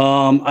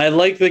 I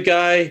like the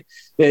guy.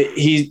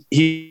 He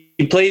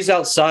plays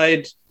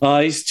outside.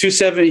 He's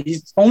 270.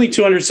 He's only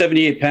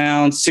 278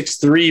 pounds,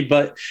 6'3",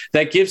 but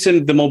that gives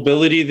him the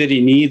mobility that he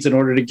needs in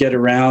order to get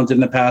around in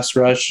the pass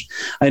rush.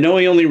 I know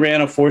he only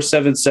ran a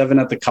 4.77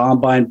 at the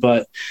combine,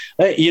 but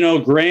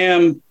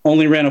Graham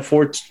only ran a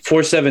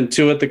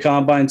 4.72 at the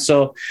combine.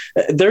 So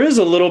there is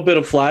a little bit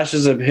of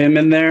flashes of him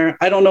in there.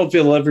 I don't know if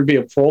he'll ever be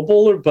a Pro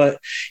Bowler,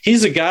 but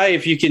he's a guy,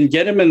 if you can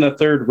get him in the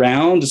third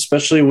round,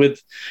 especially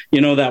with,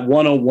 that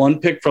 101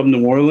 pick from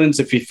New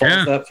Orleans, if he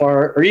falls that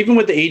far, or even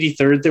with the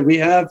 83rd that we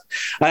have,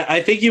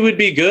 I think he would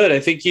be good. I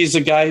think he's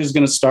a guy who's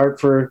going to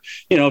start for,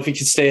 if he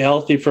can stay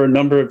healthy for a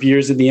number of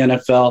years in the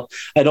NFL.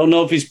 I don't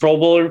know if he's Pro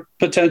Bowler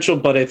potential,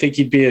 but I think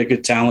he'd be a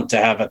good talent to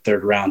have at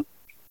third round.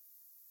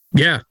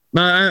 Yeah.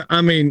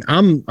 I mean,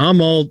 I'm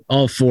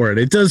all for it.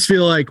 It does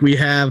feel like we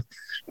have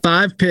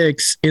 5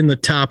 picks in the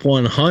top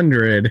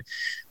 100.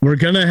 We're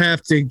going to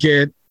have to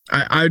get,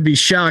 I would be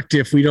shocked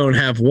if we don't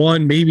have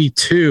 1, maybe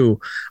 2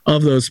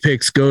 of those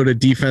picks go to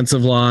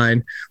defensive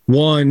line,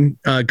 1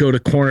 go to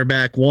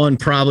cornerback, 1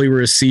 probably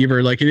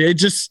receiver. Like it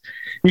just,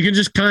 you can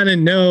just kind of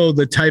know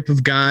the type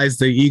of guys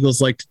the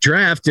Eagles like to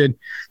draft, and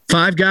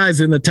 5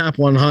 guys in the top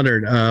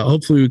 100.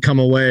 Hopefully we come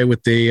away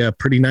with a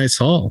pretty nice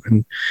haul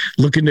and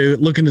looking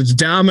to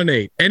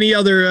dominate. Any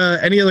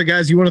other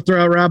guys you want to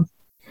throw out, Rob?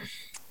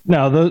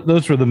 No,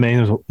 those were the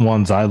main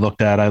ones I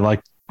looked at. I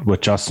liked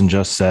what Justin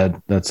just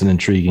said. That's an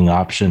intriguing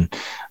option.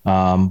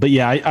 But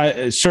yeah,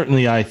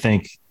 I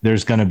think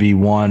there's going to be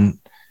 1,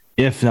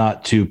 if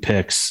not 2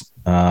 picks,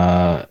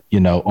 on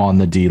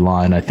the D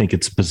line. I think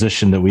it's a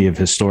position that we have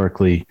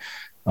historically,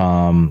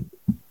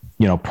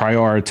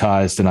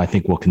 prioritized, and I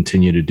think we'll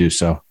continue to do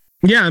so.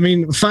 Yeah. I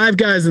mean, 5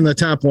 guys in the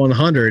top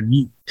 100,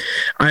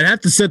 I'd have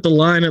to set the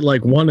line at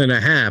like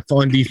 1.5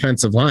 on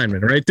defensive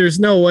linemen, right? There's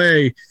no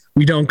way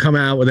we don't come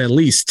out with at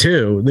least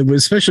 2,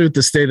 especially with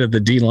the state of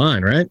the D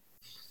line, right?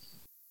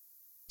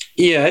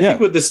 Yeah, I think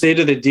with the state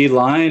of the D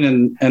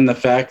line and the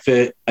fact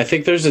that I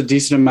think there's a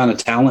decent amount of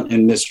talent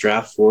in this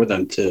draft for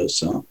them too.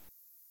 So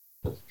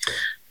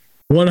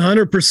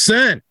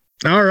 100%.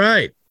 All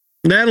right.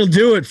 That'll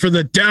do it for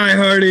the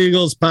Diehard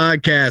Eagles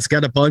podcast.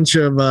 Got a bunch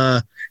of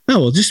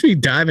we'll just be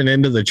diving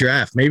into the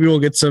draft. Maybe we'll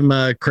get some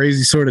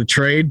crazy sort of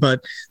trade,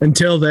 but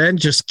until then,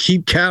 just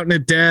keep counting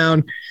it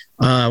down.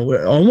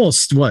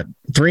 Almost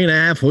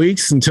 3.5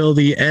 weeks until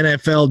the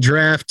NFL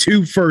draft.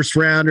 2 first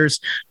rounders,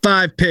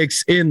 5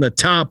 picks in the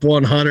top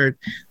 100.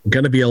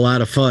 Going to be a lot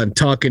of fun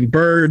talking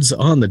birds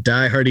on the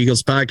Diehard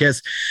Eagles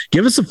podcast.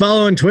 Give us a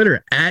follow on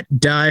Twitter at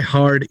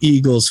Diehard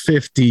Eagles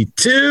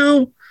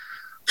 52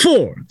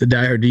 for the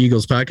Diehard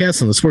Eagles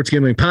podcast on the Sports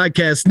Gambling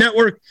Podcast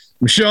Network.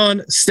 I'm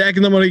Sean,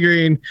 stacking the money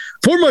green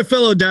for my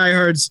fellow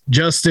diehards,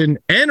 Justin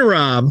and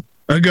Rob.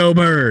 Go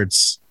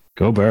Birds.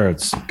 Go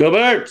Birds. Go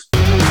Birds.